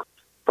forever.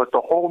 But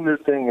the whole new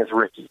thing is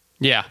Ricky.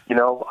 Yeah.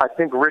 I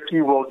think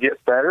Ricky will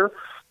get better,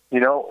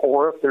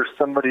 or if there's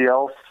somebody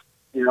else,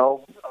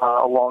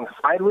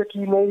 alongside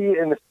Ricky maybe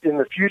in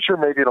the future,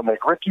 maybe it'll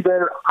make Ricky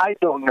better. I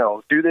don't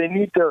know. Do they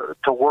need to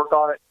work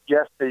on it?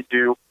 Yes, they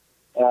do.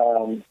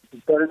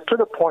 But it's to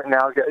the point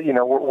now,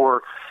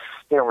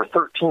 we're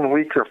 13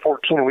 weeks or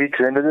 14 weeks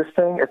into this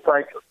thing. It's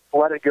like,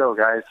 let it go,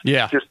 guys.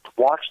 Yeah. Just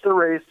watch the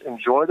race,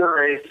 enjoy the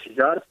race. You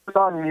got to put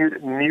on mute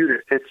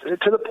it.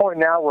 It's to the point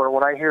now where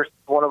when I hear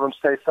one of them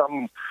say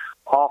something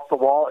off the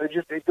wall,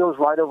 it goes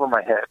right over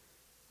my head.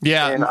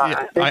 Yeah, and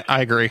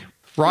I agree.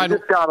 Ryan, you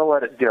just got to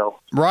let it go.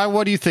 Ryan,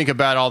 what do you think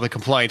about all the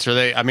complaints? Are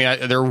they? I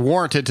mean, they're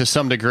warranted to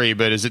some degree,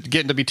 but is it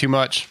getting to be too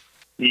much?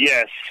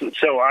 Yes.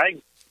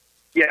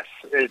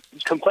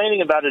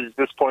 Complaining about it at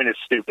this point is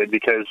stupid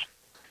because.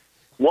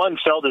 One,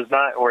 Feld is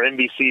not, or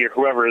NBC or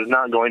whoever is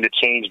not going to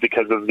change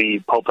because of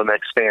the Pulpmx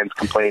fans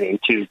complaining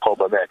to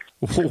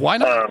Pulpmx. Why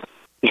not?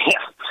 Yeah,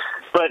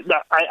 but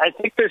I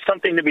think there's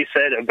something to be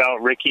said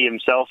about Ricky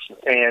himself,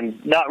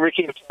 and not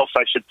Ricky himself,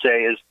 I should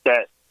say, is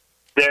that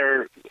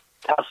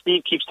how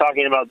Steve keeps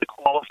talking about the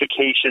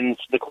qualifications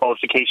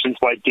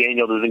why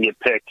Daniel doesn't get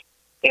picked.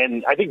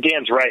 And I think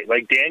Dan's right.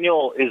 Like,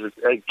 Daniel is,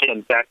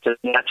 again, back to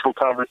natural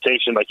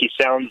conversation. Like, he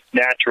sounds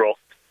natural.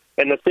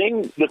 And the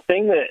thing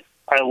that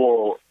I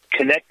will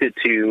connect it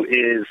to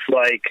is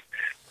like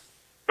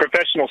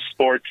professional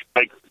sports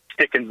like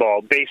stick and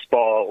ball,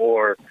 baseball,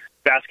 or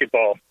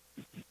basketball,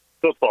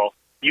 football.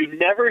 You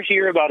never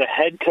hear about a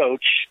head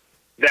coach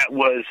that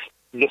was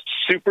the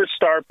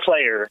superstar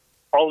player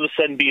all of a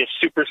sudden be a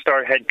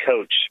superstar head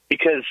coach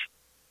because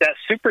that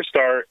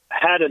superstar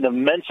had an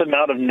immense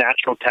amount of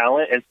natural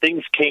talent and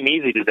things came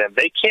easy to them.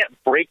 They can't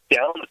break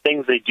down the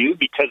things they do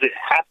because it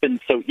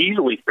happens so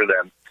easily for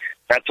them.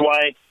 That's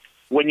why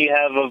when you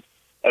have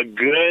a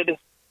good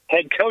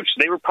head coach,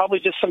 they were probably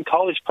just some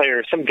college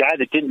player, some guy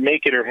that didn't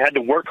make it or had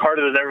to work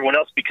harder than everyone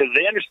else because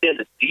they understand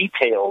the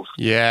details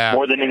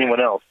more than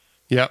anyone else.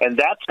 Yeah, and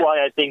that's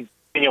why I think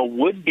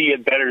would be a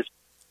better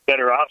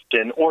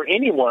option, or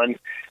anyone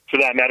for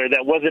that matter,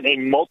 that wasn't a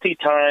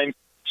multi-time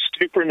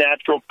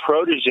supernatural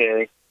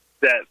protege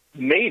that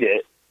made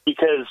it,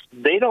 because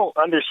they don't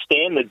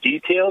understand the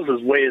details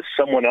as way as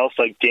someone else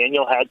like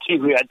Daniel had to,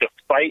 who had to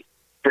fight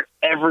for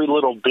every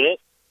little bit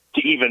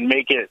to even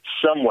make it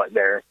somewhat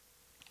there.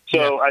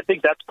 So I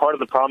think that's part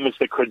of the problem is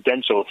the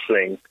credentials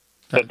thing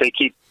that they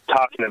keep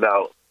talking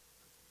about.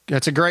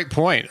 That's a great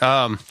point.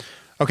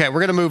 Okay, we're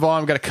going to move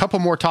on. We've got a couple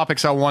more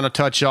topics I want to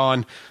touch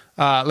on.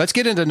 Let's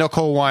get into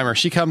Nicole Weimer.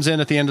 She comes in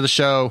at the end of the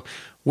show.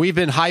 We've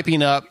been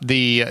hyping up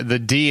the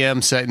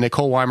DM set,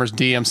 Nicole Weimer's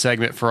DM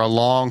segment for a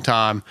long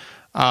time.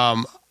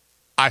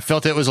 I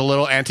felt it was a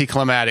little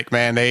anticlimactic,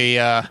 man.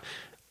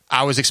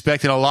 I was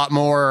expecting a lot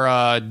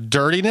more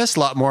dirtiness, a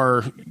lot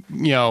more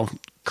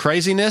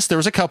craziness. There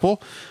was a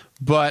couple.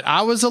 But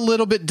I was a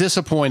little bit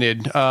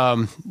disappointed.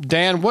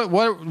 Dan,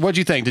 what'd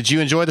you think? Did you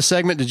enjoy the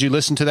segment? Did you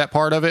listen to that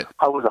part of it?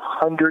 I was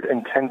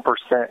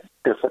 110%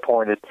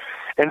 disappointed.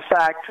 In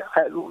fact,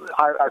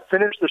 I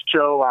finished the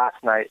show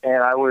last night,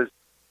 and I was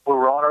we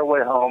were on our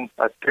way home.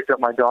 I picked up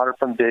my daughter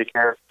from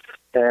daycare,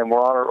 and we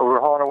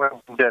were on our way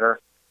home from dinner.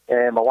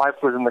 And my wife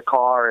was in the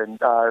car,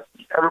 and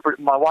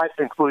everybody, my wife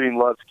including,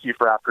 loves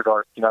Kiefer After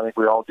Dark. I think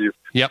we all do.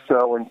 Yep.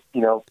 So when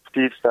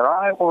Steve said, "All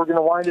right, well, we're going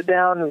to wind it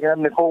down, and we're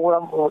going to have Nicole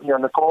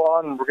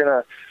on, and we're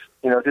going to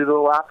do the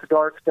little After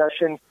Dark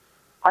session,"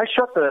 I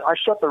shut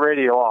the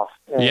radio off,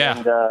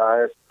 and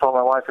I told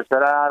my wife, I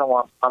said, "I don't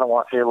want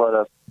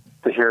Ayla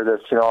to hear this.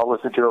 I'll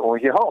listen to it when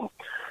we get home."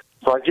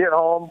 So I get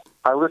home,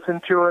 I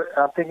listen to it,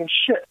 and I'm thinking,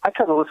 shit, I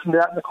could have listened to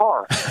that in the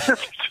car.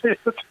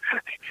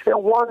 It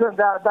wasn't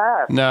that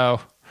bad.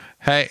 No.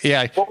 Hey,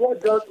 yeah. But what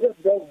does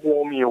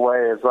blow me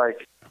away is,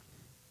 like,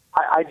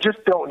 I just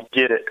don't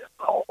get it.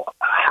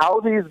 How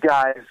these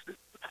guys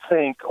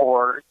think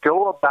or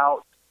go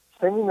about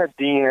sending a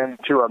DM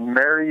to a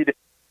married,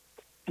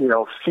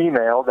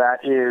 female that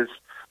is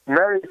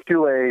married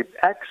to a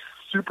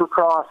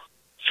ex-Supercross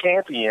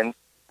champion.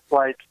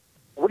 Like,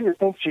 what do you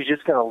think? She's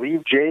just going to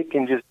leave Jake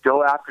and just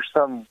go after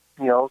some,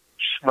 schmo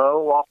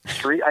off the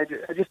street?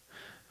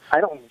 I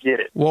don't get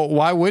it. Well,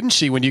 why wouldn't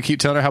she when you keep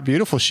telling her how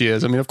beautiful she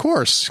is? I mean, of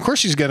course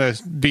she's going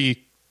to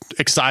be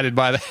excited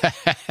by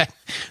that.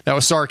 That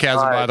was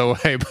sarcasm, by the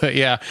way. But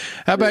yeah,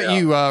 how about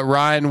you,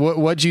 Ryan?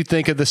 What'd you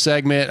think of the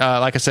segment?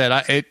 Like I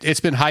said,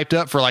 it's been hyped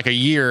up for like a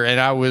year, and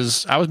I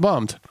was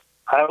bummed.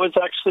 I was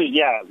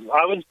actually,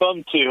 I was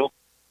bummed too,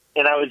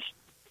 and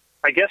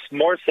I guess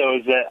more so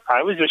is that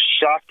I was just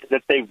shocked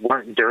that they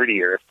weren't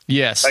dirtier.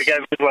 Yes. Like, I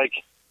was like,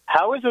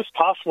 how is this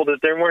possible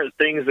that there weren't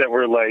things that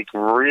were, like,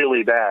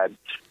 really bad?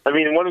 I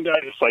mean, one guy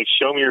just, like,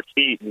 show me your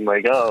feet and,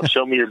 like, oh,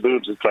 show me your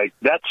boobs. It's like,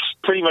 that's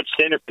pretty much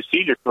standard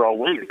procedure for all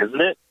women,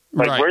 isn't it?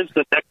 Like, right. Where's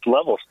the next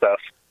level stuff?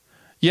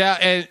 Yeah,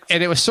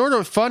 and it was sort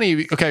of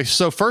funny. Okay,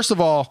 so first of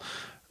all,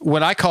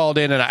 when I called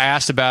in and I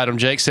asked about them,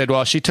 Jake said,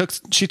 well, she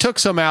took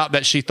some out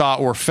that she thought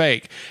were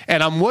fake.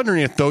 And I'm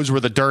wondering if those were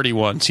the dirty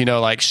ones,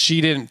 like she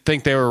didn't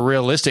think they were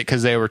realistic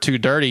because they were too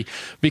dirty,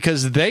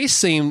 because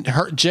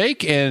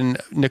Jake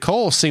and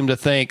Nicole seemed to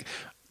think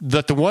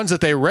that the ones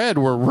that they read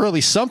were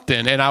really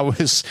something. And I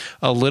was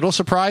a little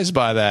surprised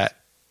by that.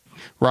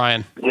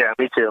 Ryan. Yeah,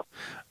 me too.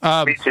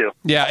 Me too.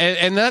 Yeah.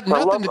 And that,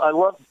 I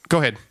love, go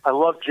ahead. I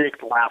love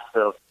Jake's laugh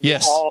though.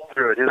 Yes. All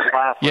through it. His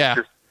laugh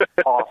was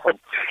just awesome.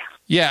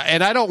 Yeah,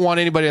 and I don't want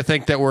anybody to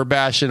think that we're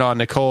bashing on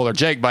Nicole or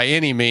Jake by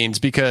any means,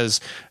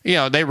 because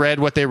they read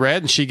what they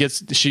read,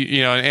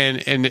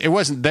 and and it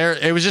wasn't there.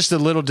 It was just a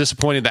little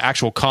disappointing, the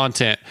actual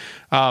content.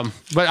 But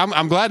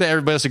I'm glad that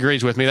everybody else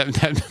agrees with me.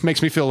 That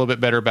makes me feel a little bit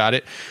better about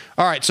it.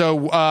 All right,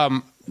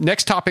 so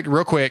next topic,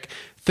 real quick: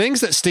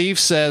 things that Steve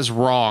says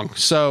wrong.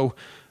 So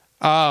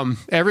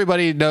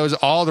everybody knows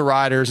all the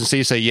riders, and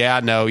Steve say,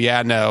 "Yeah, no,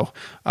 yeah, no."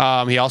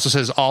 He also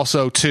says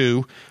 "also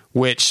too,"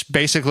 which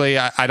basically,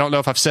 I don't know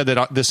if I've said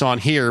this on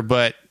here,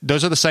 but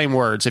those are the same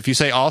words. If you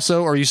say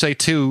also or you say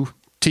to,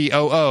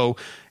 T-O-O,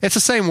 it's the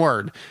same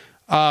word.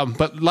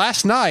 But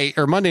last night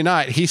or Monday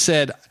night, he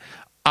said,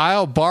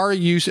 I'll borrow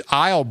you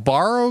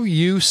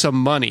some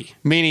money,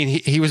 meaning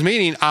he was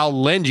meaning I'll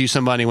lend you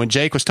some money when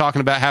Jake was talking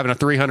about having a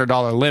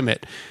 $300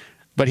 limit.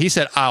 But he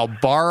said, I'll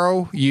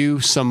borrow you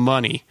some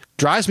money.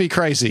 Drives me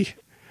crazy.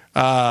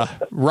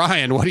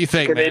 Ryan, what do you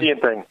think, Canadian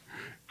man? thing.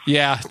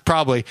 Yeah,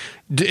 probably.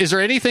 Is there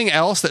anything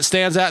else that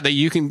stands out that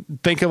you can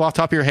think of off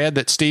the top of your head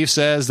that Steve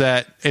says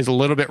that is a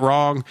little bit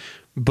wrong,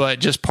 but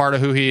just part of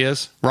who he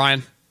is? Ryan?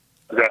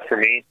 Is that for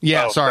me?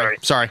 Yeah, sorry.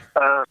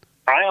 I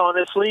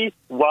honestly,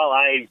 while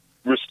I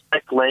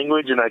respect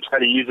language and I try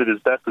to use it as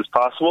best as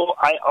possible,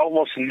 I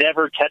almost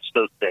never catch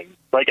those things.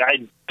 Like,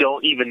 I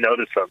don't even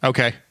notice them.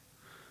 Okay.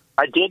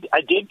 I did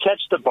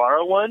catch the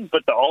borrow one,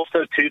 but the also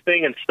too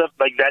thing and stuff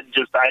like that,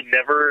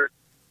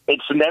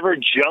 it's never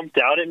jumped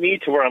out at me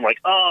to where I'm like,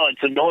 oh,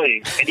 it's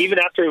annoying. And even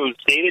after it was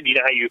stated, you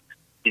know how you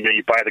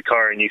buy the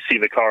car and you see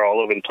the car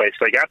all over the place.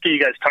 Like, after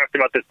you guys talked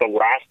about this the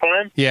last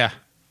time, yeah,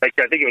 like,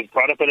 I think it was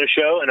brought up on a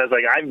show, and I was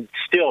like, I'm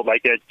still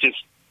like,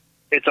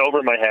 it's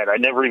over my head. I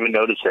never even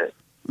noticed it.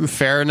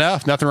 Fair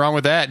enough. Nothing wrong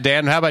with that.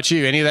 Dan, how about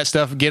you? Any of that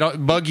stuff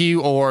bug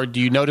you, or do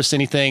you notice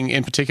anything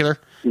in particular?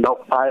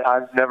 Nope,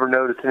 I've never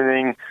noticed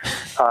anything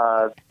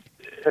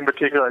in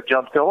particular that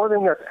jumps. The only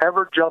thing that's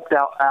ever jumped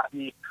out at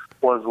me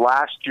was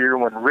last year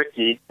when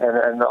Ricky,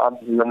 and I'm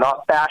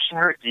not bashing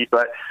Ricky,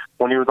 but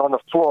when he was on the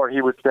floor,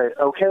 he would say,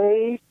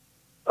 okay.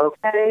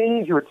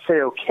 He would say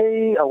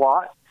okay a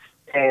lot,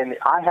 and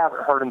I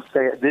haven't heard him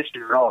say it this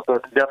year at all, so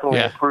it's definitely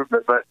an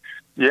improvement. But,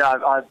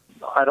 yeah,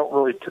 I don't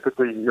really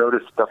typically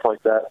notice stuff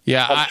like that.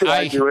 Yeah, I'm sure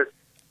I do it.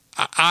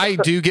 I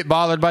do get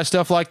bothered by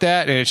stuff like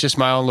that, and it's just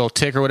my own little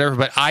tick or whatever,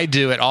 but I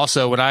do it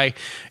also when I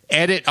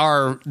edit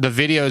the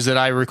videos that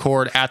I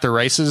record at the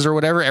races or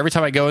whatever. Every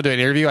time I go into an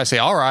interview, I say,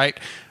 all right.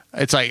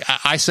 It's like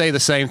I say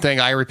the same thing.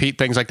 I repeat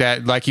things like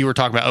that, like you were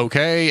talking about,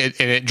 okay,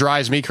 and it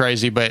drives me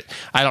crazy, but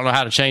I don't know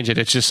how to change it.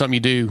 It's just something you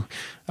do.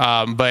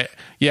 But,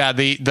 yeah,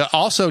 the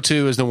also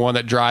too is the one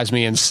that drives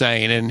me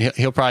insane, and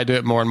he'll probably do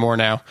it more and more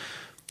now.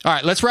 All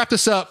right, let's wrap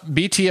this up.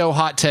 BTO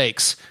hot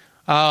takes.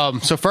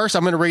 So first,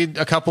 I'm going to read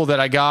a couple that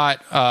I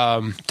got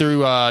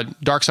through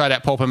Darkside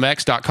at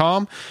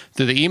Pulpmx.com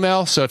through the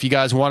email. So if you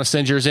guys want to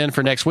send yours in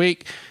for next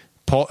week,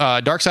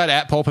 Darkside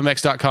at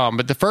Pulpmx.com.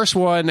 But the first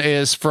one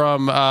is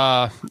from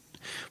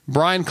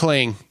Brian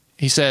Kling.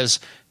 He says,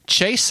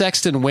 Chase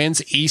Sexton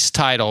wins East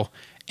title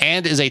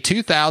and is a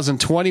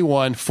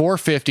 2021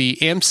 450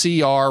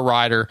 MCR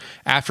rider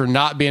after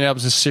not being able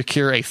to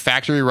secure a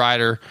factory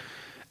rider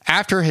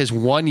after his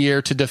 1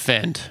 year to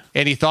defend.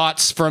 Any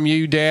thoughts from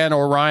you, Dan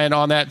or Ryan,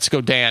 on that? Let's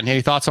go, Dan.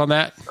 Any thoughts on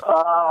that?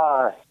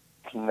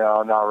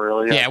 No, not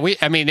really. Yeah,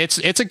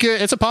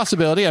 it's a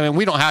possibility. I mean,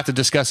 we don't have to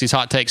discuss these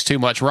hot takes too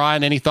much.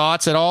 Ryan, any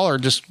thoughts at all, or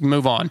just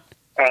move on?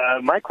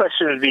 My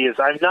question would be: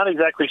 I'm not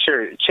exactly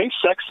sure. Chase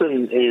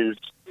Sexton is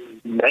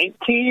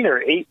 19 or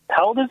 8.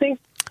 How old is he?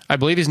 I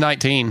believe he's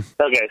 19.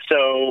 Okay,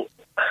 so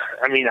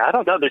I mean, I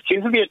don't know. There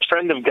seems to be a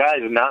trend of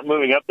guys not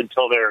moving up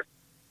until they're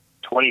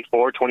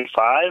 24,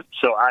 25.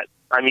 So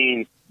I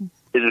mean, is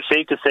it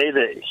safe to say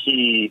that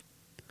he?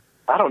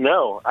 I don't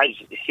know.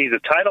 He's a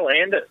title,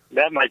 and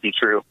that might be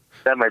true.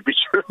 That might be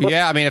true.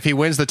 Yeah, I mean, if he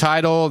wins the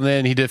title,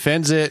 then he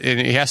defends it,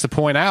 and he has to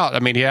point out. I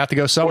mean, he has to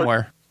go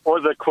somewhere. Or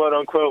the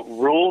quote-unquote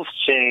rules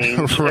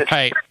change.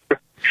 Right.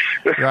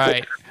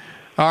 Right.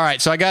 All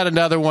right, so I got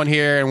another one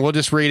here, and we'll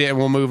just read it, and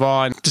we'll move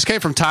on. Just came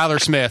from Tyler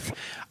Smith.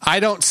 I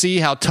don't see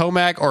how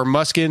Tomac or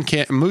Muscan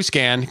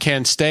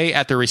can stay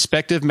at their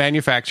respective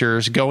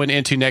manufacturers going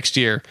into next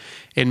year.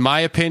 In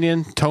my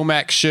opinion,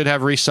 Tomac should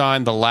have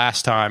re-signed the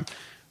last time.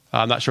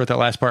 I'm not sure what that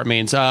last part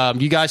means.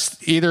 You guys,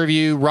 either of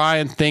you,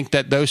 Ryan, think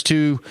that those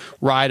two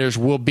riders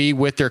will be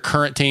with their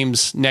current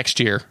teams next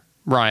year?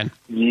 Ryan?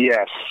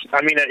 Yes.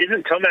 I mean,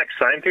 isn't Tomac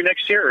signed through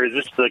next year, or is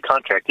this the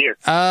contract year?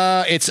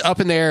 It's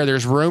up in the air.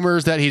 There's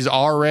rumors that he's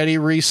already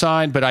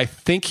re-signed, but I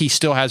think he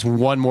still has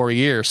one more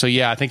year. So,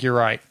 yeah, I think you're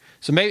right.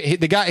 So maybe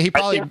he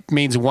probably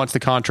means once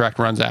the contract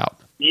runs out.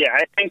 Yeah,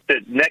 I think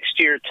that next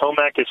year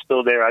Tomac is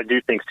still there. I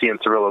do think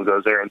Cianciarulo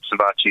goes there and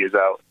Savacci is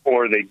out,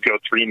 or they go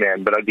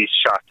 3-man. But I'd be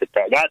shocked at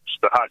that. That's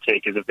the hot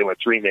take, is if they went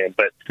 3-man.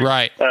 But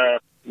right.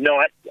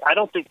 No, I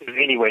don't think there's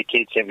any way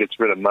K-Champ gets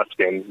rid of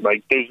Muscan.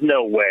 Like, there's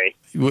no way.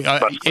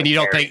 And you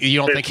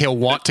don't think he'll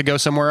want to go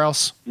somewhere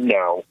else?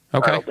 No,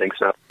 okay. I don't think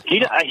so. He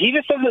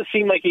just doesn't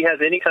seem like he has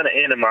any kind of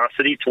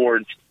animosity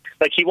towards.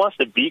 Like, he wants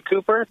to beat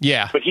Cooper,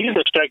 yeah, but he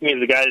doesn't strike me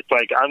as a guy that's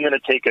like, I'm going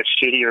to take a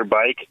shittier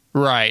bike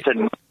right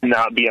to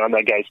not be on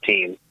that guy's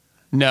team.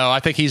 No, I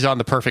think he's on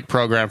the perfect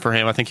program for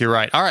him. I think you're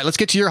right. All right, let's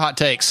get to your hot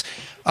takes.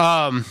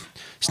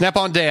 Snap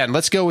on Dan.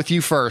 Let's go with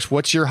you first.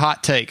 What's your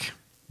hot take?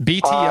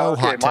 BTO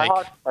hot take.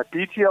 My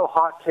BTO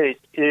hot take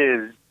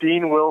is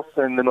Dean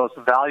Wilson, the most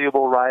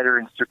valuable rider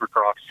in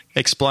Supercross.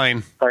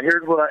 Explain.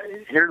 Here's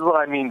what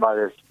I mean by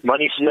this.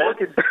 Money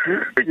spent.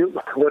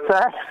 What's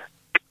that?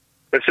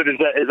 I said,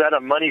 is that a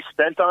money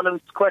spent on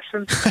him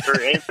question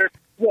or answer?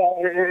 Yeah,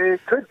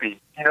 it could be.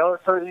 You know,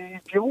 so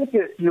if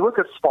you look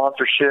at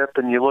sponsorship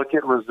and you look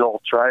at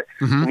results, right?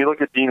 Mm-hmm. And you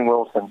look at Dean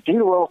Wilson.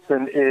 Dean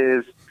Wilson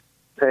is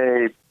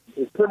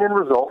he's putting in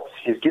results.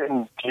 He's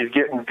getting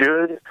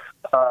good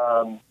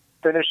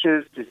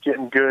finishes. He's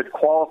getting good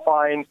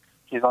qualifying.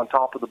 He's on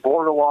top of the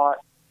board a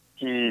lot.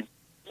 He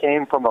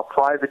came from a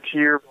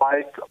privateer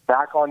bike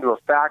back onto a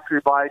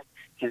factory bike.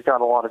 He's got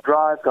a lot of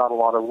drive, got a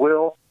lot of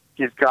will.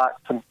 He's got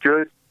some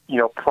good,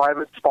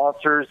 private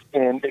sponsors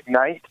in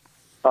Ignite,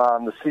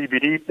 the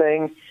CBD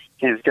thing.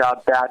 He's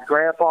got Bad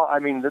Grandpa. I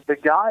mean, the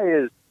guy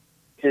is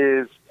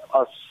a,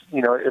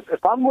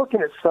 if I'm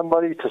looking at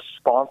somebody to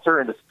sponsor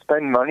and to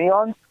spend money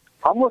on,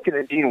 I'm looking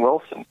at Dean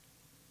Wilson.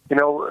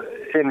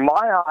 In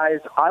my eyes,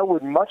 I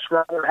would much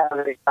rather have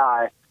a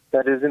guy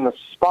that is in the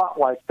spot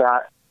like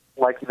that,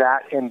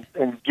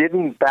 and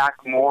giving back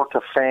more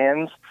to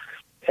fans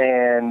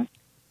and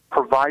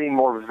providing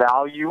more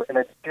value in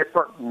a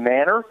different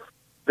manner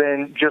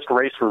than just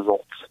race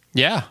results.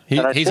 Yeah,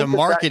 he's a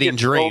marketing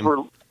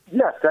dream.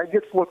 Yes, that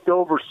gets looked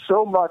over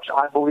so much,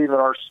 I believe, in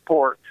our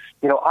sport.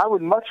 I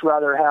would much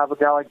rather have a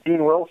guy like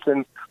Dean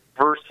Wilson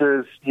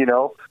versus,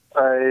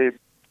 either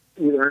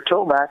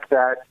Tomac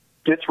that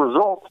gets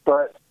results,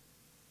 but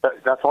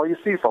that's all you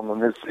see from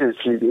him is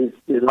he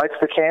lights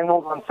the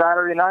candles on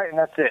Saturday night, and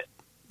that's it.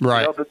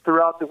 Right. But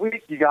throughout the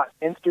week, you got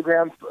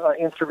Instagram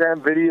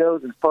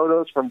videos and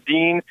photos from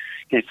Dean.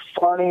 He's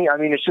funny. I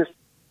mean, it's just,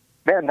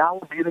 man, that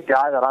would be the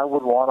guy that I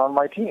would want on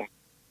my team.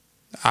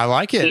 I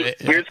like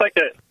it. Here's like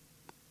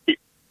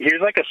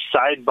a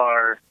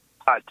sidebar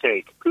hot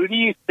take. Who do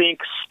you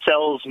think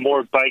sells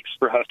more bikes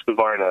for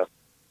Husqvarna,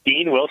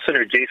 Dean Wilson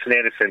or Jason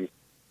Anderson?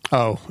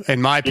 Oh,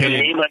 in my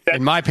opinion, you know what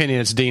I mean?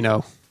 It's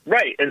Dino.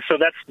 Right, and so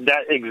that's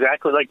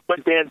exactly like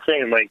what Dan's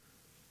saying. Like,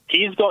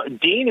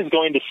 Dean is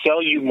going to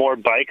sell you more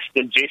bikes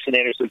than Jason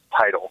Anderson's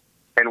title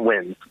and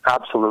wins.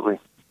 Absolutely.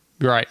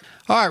 Right.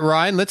 All right,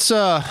 Ryan, let's you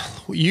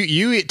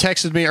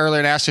texted me earlier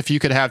and asked if you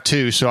could have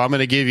two, so I'm going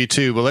to give you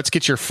two, but let's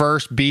get your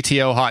first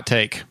BTO hot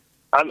take.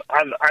 I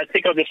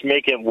think I'll just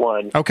make it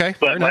one. Okay.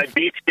 But my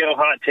BTO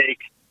hot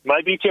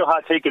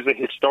take is a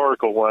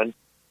historical one,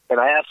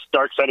 and I asked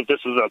Darkside if this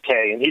was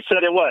okay, and he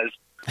said it was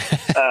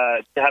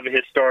to have a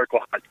historical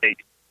hot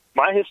take.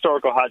 my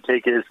historical hot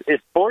take is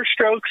if four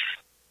strokes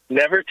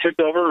never took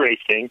over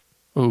racing,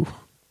 Ooh.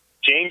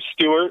 James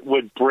Stewart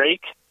would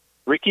break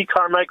Ricky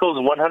Carmichael's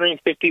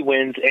 150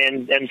 wins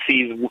and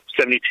MC's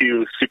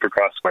 72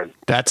 Supercross wins.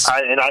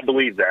 I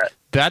believe that.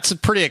 That's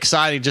pretty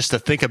exciting just to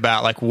think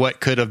about, like, what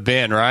could have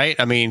been, right?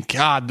 I mean,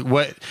 God,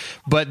 what?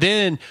 But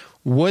then,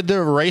 would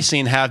the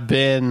racing have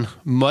been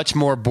much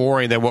more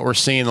boring than what we're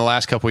seeing the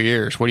last couple of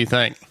years? What do you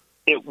think?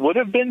 It would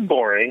have been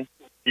boring,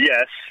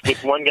 yes,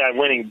 with one guy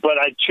winning. But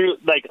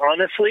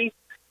honestly,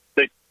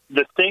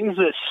 the things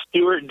that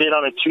Stewart did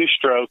on a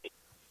two-stroke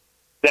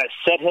that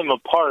set him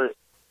apart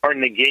are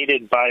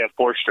negated by a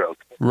four-stroke.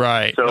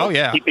 Right. So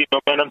keeping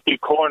momentum through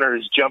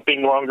corners,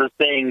 jumping longer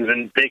things,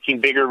 and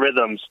making bigger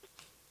rhythms.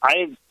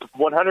 I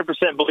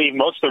 100% believe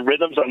most of the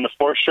rhythms on the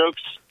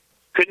four-strokes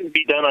couldn't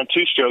be done on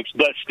two-strokes,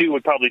 but Stu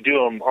would probably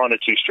do them on a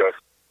two-stroke.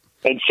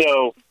 And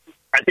so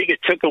I think it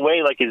took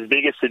away, like, his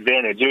biggest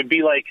advantage. It would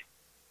be like,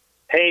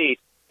 hey,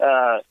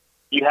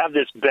 you have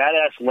this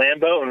badass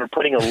Lambo, and we're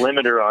putting a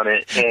limiter on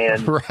it,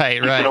 and you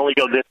can only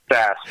go this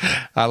fast.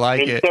 I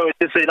like it. So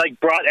it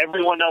brought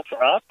everyone else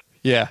up.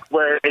 Yeah.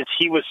 Whereas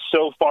he was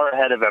so far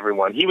ahead of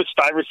everyone. He was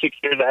 5 or 6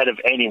 years ahead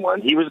of anyone.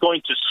 He was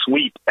going to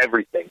sweep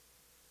everything.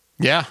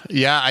 Yeah.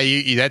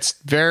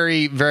 That's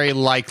very, very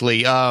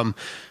likely.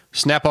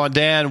 Snap on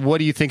Dan, what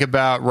do you think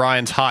about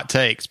Ryan's hot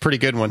take? It's a pretty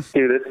good one.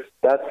 Dude,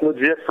 that's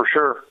legit for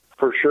sure.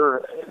 For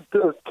sure.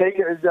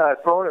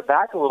 Throwing it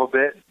back a little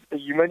bit,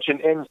 you mentioned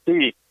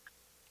MC.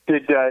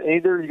 Did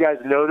either of you guys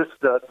notice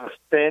the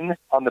spin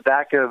on the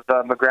back of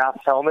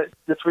McGrath's helmet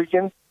this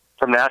weekend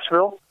from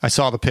Nashville? I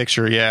saw the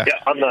picture, yeah.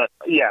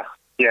 Yeah.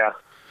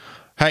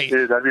 Hey,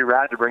 dude, that'd be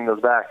rad to bring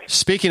those back.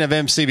 Speaking of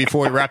MC,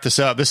 before we wrap this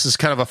up, this is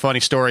kind of a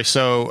funny story.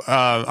 So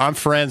I'm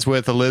friends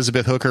with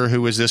Elizabeth Hooker,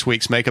 who was this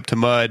week's Makeup to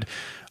Mud.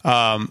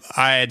 I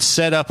had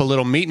set up a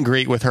little meet and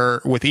greet with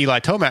Eli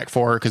Tomac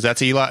for her because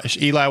that's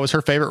Eli was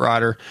her favorite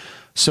rider.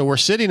 So we're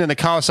sitting in the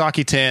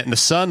Kawasaki tent, and the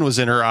sun was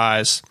in her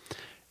eyes.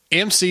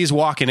 MC's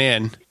walking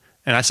in,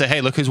 and I say,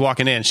 "Hey, look who's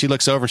walking in." She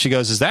looks over and she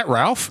goes, "Is that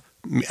Ralph?"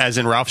 As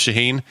in Ralph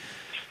Shaheen.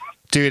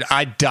 Dude,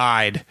 I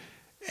died.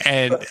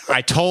 And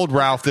I told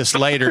Ralph this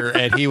later,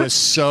 and he was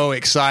so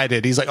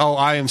excited. He's like, "Oh,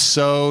 I am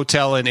so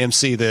telling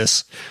MC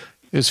this."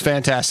 It was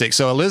fantastic.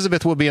 So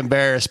Elizabeth will be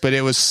embarrassed, but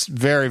it was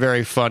very,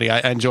 very funny. I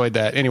enjoyed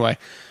that. Anyway,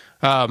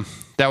 that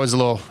was a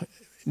little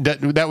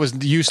that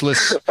was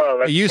useless,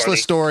 a useless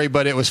funny story,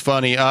 but it was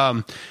funny.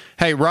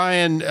 Hey,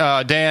 Ryan,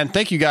 Dan,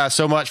 thank you guys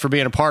so much for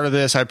being a part of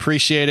this. I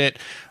appreciate it.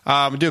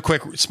 We'll do a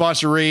quick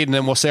sponsor read, and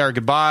then we'll say our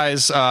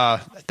goodbyes.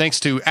 Thanks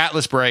to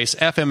Atlas Brace,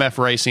 FMF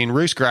Racing,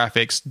 Roost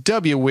Graphics,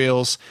 W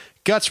Wheels,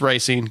 Guts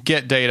Racing,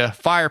 Get Data,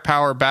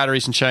 Firepower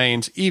Batteries and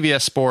Chains,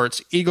 EVS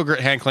Sports, Eagle Grit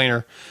Hand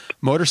Cleaner,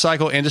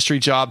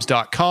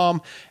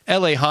 MotorcycleIndustryJobs.com,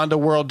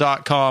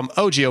 LAHondaWorld.com,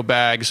 OGO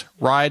Bags,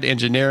 Ride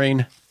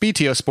Engineering,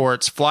 BTO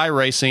Sports, Fly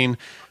Racing,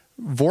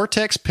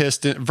 Vertex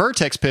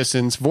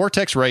Pistons,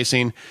 Vortex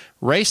Racing,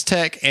 Race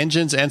Tech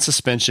Engines and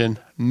Suspension,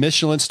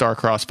 Michelin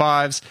Starcross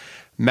 5s,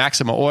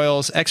 Maxima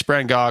Oils,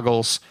 X-Brand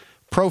Goggles,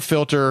 Pro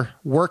Filter,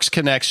 Works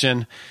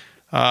Connection,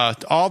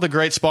 all the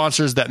great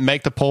sponsors that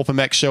make the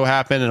Pulpmx Show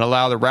happen and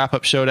allow the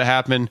wrap-up show to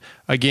happen.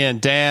 Again,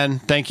 Dan,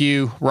 thank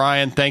you.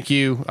 Ryan, thank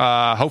you.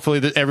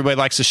 Hopefully everybody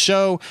likes the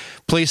show.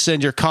 Please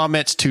send your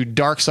comments to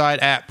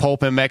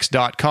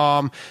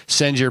darkside@pulpmx.com.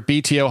 Send your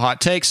BTO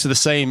hot takes to the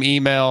same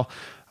email.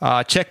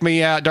 Check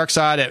me out,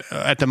 Darkside,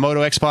 at the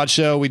Moto X-Pod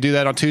show. We do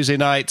that on Tuesday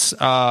nights.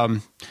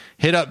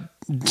 Hit up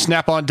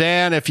Snap on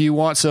Dan if you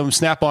want some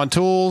Snap-on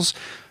tools.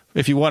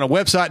 If you want a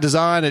website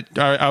design,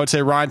 I would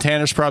say Ryan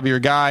Tanner's probably your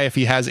guy if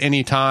he has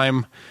any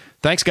time.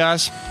 Thanks,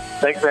 guys.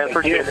 Thanks, man.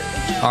 Appreciate it.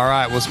 All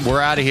right, we're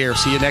out of here.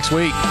 See you next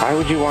week. Why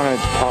would you want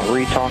to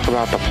re-talk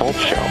about the Pulp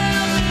Show?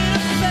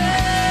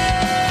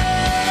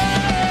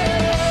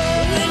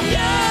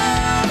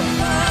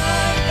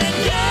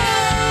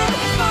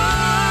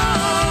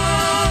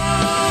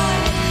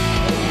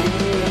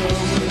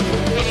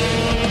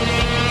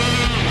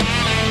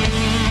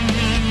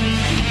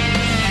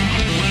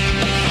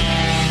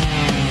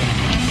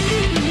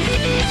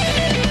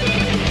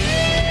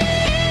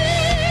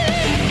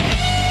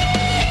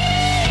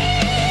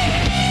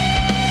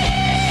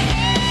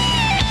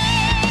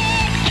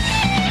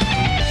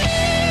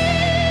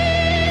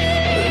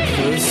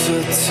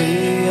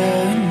 Adversity